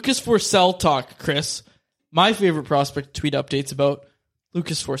little Lucas Forsell talk, Chris. My favorite prospect tweet updates about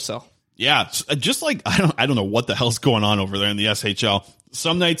Lucas Forsell. Yeah, just like I don't know what the hell's going on over there in the SHL.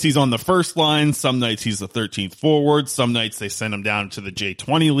 Some nights he's on the first line, some nights he's the 13th forward, some nights they send him down to the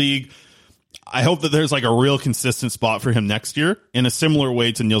J20 league. I hope that there's like a real consistent spot for him next year in a similar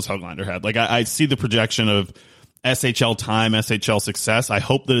way to Niels Höglander had. Like I see the projection of SHL time, SHL success. I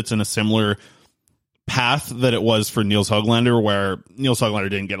hope that it's in a similar path that it was for Niels Höglander, where Niels Höglander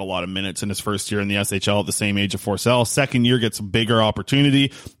didn't get a lot of minutes in his first year in the SHL at the same age of Forsell. Second year gets a bigger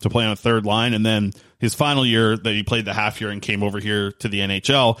opportunity to play on a third line, and then his final year that he played the half year and came over here to the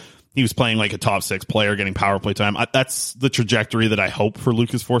NHL, he was playing like a top 6 player, getting power play time. That's the trajectory that I hope for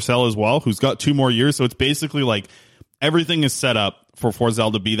Lucas Forsell as well, who's got 2 more years. So it's basically like everything is set up for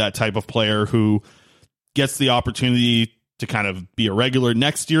Forsell to be that type of player who gets the opportunity to kind of be a regular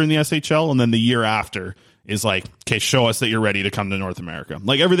next year in the SHL, and then the year after is like, okay, show us that you're ready to come to North America.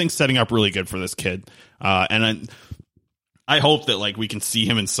 Like everything's setting up really good for this kid. And I hope that like we can see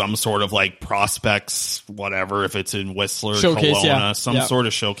him in some sort of like prospects, whatever, if it's in Whistler, showcase, Kelowna, sort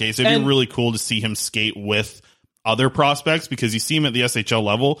of showcase. It'd be really cool to see him skate with other prospects, because you see him at the SHL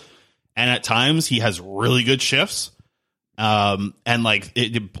level, and at times he has really good shifts. And like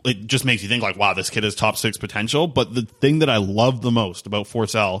it just makes you think like, wow, this kid has top 6 potential. But the thing that I love the most about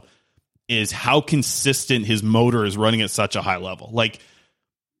Forsell is how consistent his motor is running at such a high level. Like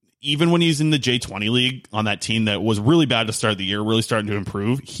even when he's in the J20 league on that team that was really bad to start the year, really starting to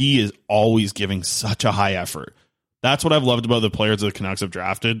improve, he is always giving such a high effort. That's what I've loved about the players that the Canucks have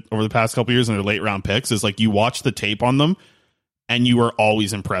drafted over the past couple years in their late round picks, is like you watch the tape on them and you are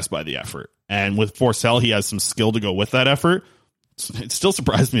always impressed by the effort. And with Forsell, he has some skill to go with that effort. It still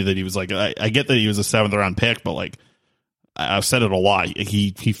surprised me that he was like, I get that he was a 7th round pick, but like I've said it a lot,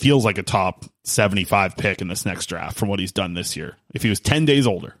 he feels like a top 75 pick in this next draft from what he's done this year. If he was 10 days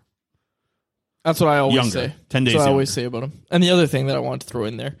older. That's what I always say. 10 days That's what younger. I always say about him. And the other thing that I want to throw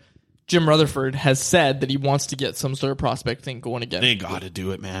in there, Jim Rutherford has said that he wants to get some sort of prospect thing going again. They got to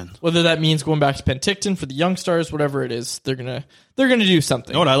do it, man. Whether that means going back to Penticton for the young stars, whatever it is, they're gonna do something.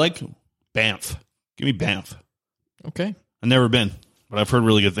 You know what I like? Banff. Give me Banff. Okay. I've never been, but I've heard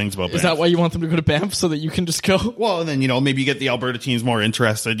really good things about Banff. Is that why you want them to go to Banff, so that you can just go? Well, and then, maybe you get the Alberta teams more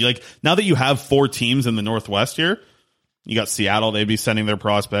interested. Like now that you have 4 teams in the Northwest here, you got Seattle, they'd be sending their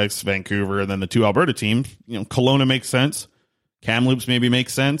prospects, Vancouver, and then the 2 Alberta teams. Kelowna makes sense. Kamloops maybe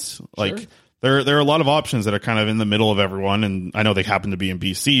makes sense. Like Sure. there are a lot of options that are kind of in the middle of everyone, and I know they happen to be in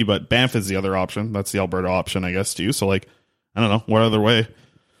BC, but Banff is the other option. That's the Alberta option, I guess, too. So like, I don't know, what other way?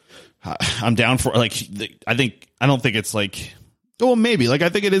 I'm down for like. I don't think it's like. Well, maybe like I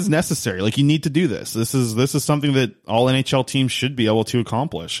think it is necessary. Like you need to do this. This is something that all NHL teams should be able to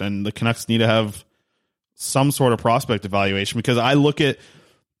accomplish, and the Canucks need to have some sort of prospect evaluation, because I look at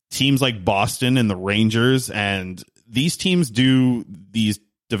teams like Boston and the Rangers, and these teams do these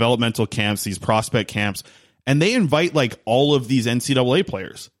developmental camps, these prospect camps, and they invite like all of these NCAA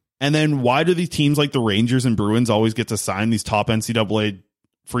players. And then why do these teams like the Rangers and Bruins always get to sign these top NCAA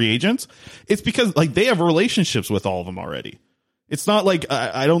free agents? It's because like they have relationships with all of them already. It's not like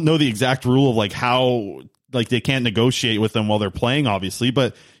I don't know the exact rule of like how like they can't negotiate with them while they're playing, obviously.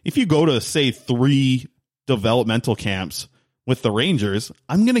 But if you go to say 3 developmental camps with the Rangers,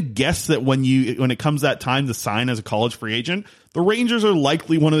 I'm going to guess that when it comes that time to sign as a college free agent, the Rangers are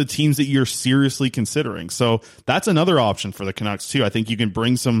likely one of the teams that you're seriously considering. So that's another option for the Canucks too. I think you can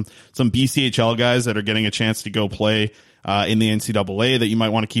bring some BCHL guys that are getting a chance to go play in the NCAA that you might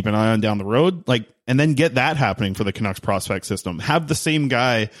want to keep an eye on down the road, and then get that happening for the Canucks prospect system. Have the same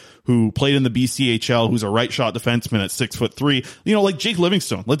guy who played in the BCHL, who's a right shot defenseman at 6'3", like Jake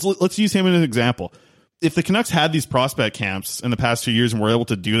Livingstone. Let's use him as an example. If the Canucks had these prospect camps in the past 2 years and were able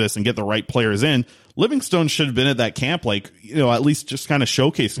to do this and get the right players in, Livingstone should have been at that camp, at least just kind of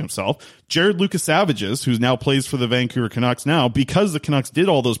showcasing himself. Jared Lucas-Savages, who now plays for the Vancouver Canucks now, because the Canucks did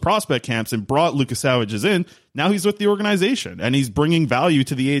all those prospect camps and brought Lucas-Savages in, now he's with the organization and he's bringing value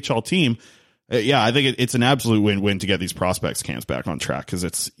to the AHL team. I think it's an absolute win-win to get these prospects camps back on track,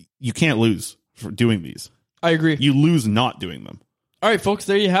 because you can't lose for doing these. I agree. You lose not doing them. All right, folks,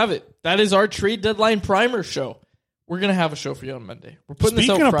 there you have it. That is our trade deadline primer show. We're going to have a show for you on Monday. We're putting this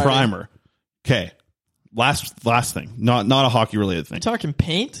out Friday. Speaking of primer, okay, last thing, not a hockey related thing. You talking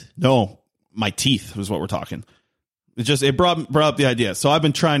paint? No, my teeth is what we're talking. It brought up the idea. So I've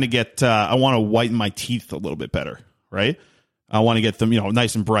been trying to get, I want to whiten my teeth a little bit better, right? I want to get them,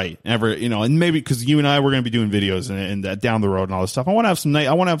 nice and bright. And maybe because you and I, we're going to be doing videos and down the road and all this stuff. I want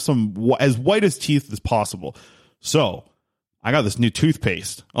to have some as white as teeth as possible. So I got this new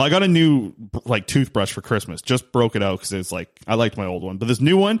toothpaste. Well, I got a new toothbrush for Christmas. Just broke it out because it's I liked my old one, but this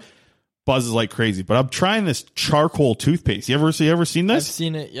new one buzzes like crazy. But I'm trying this charcoal toothpaste. You ever seen this? I've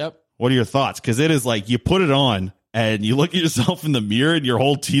seen it. Yep. What are your thoughts? Because it is you put it on and you look at yourself in the mirror and your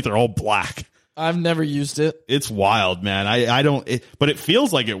whole teeth are all black. I've never used it. It's wild, man. I don't. But it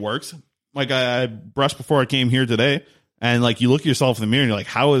feels like it works. I brushed before I came here today. And you look at yourself in the mirror and you're like,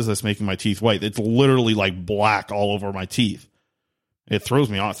 how is this making my teeth white? It's literally black all over my teeth. It throws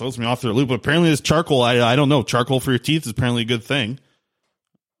me off through a loop. But apparently this charcoal, I don't know. Charcoal for your teeth is apparently a good thing.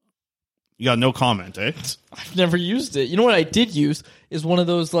 You got no comment, eh? I've never used it. You know what I did use is one of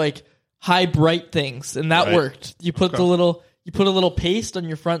those high bright things, and that worked. You put a little paste on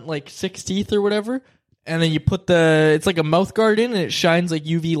your front 6 teeth or whatever, and then you put it's like a mouth guard in, and it shines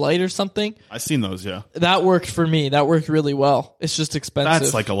UV light or something. I've seen those, yeah. That worked for me. That worked really well. It's just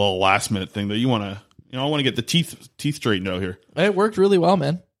expensive. That's a little last minute thing that you want to. I want to get the teeth straightened out here. It worked really well,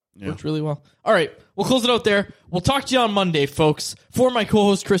 man. Worked really well. All right, we'll close it out there. We'll talk to you on Monday, folks. For my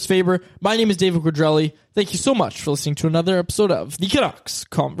co-host, Chris Faber, my name is David Quadrelli. Thank you so much for listening to another episode of the Canucks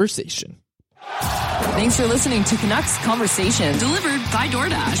Conversation. Thanks for listening to Canucks Conversation, delivered by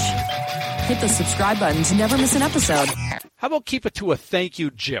DoorDash. Hit the subscribe button to never miss an episode. How about keep it to a thank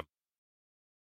you, Jim?